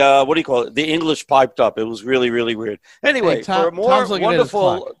 He what do you call it? The English piped up. It was really, really weird. Anyway, for more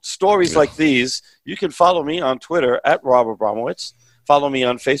wonderful stories like these, you can follow me on Twitter at Rob Abramowitz. Follow me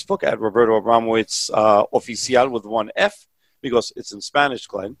on Facebook at Roberto Abramowitz Oficial with one F because it's in Spanish,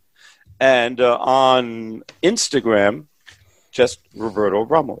 Glenn. And on Instagram, just Roberto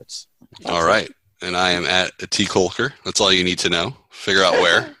Abramowitz. All right. And I am at T. Kolker. That's all you need to know. Figure out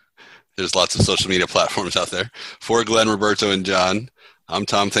where. There's lots of social media platforms out there. For Glenn, Roberto, and John, I'm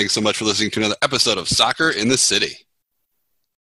Tom. Thanks so much for listening to another episode of Soccer in the City.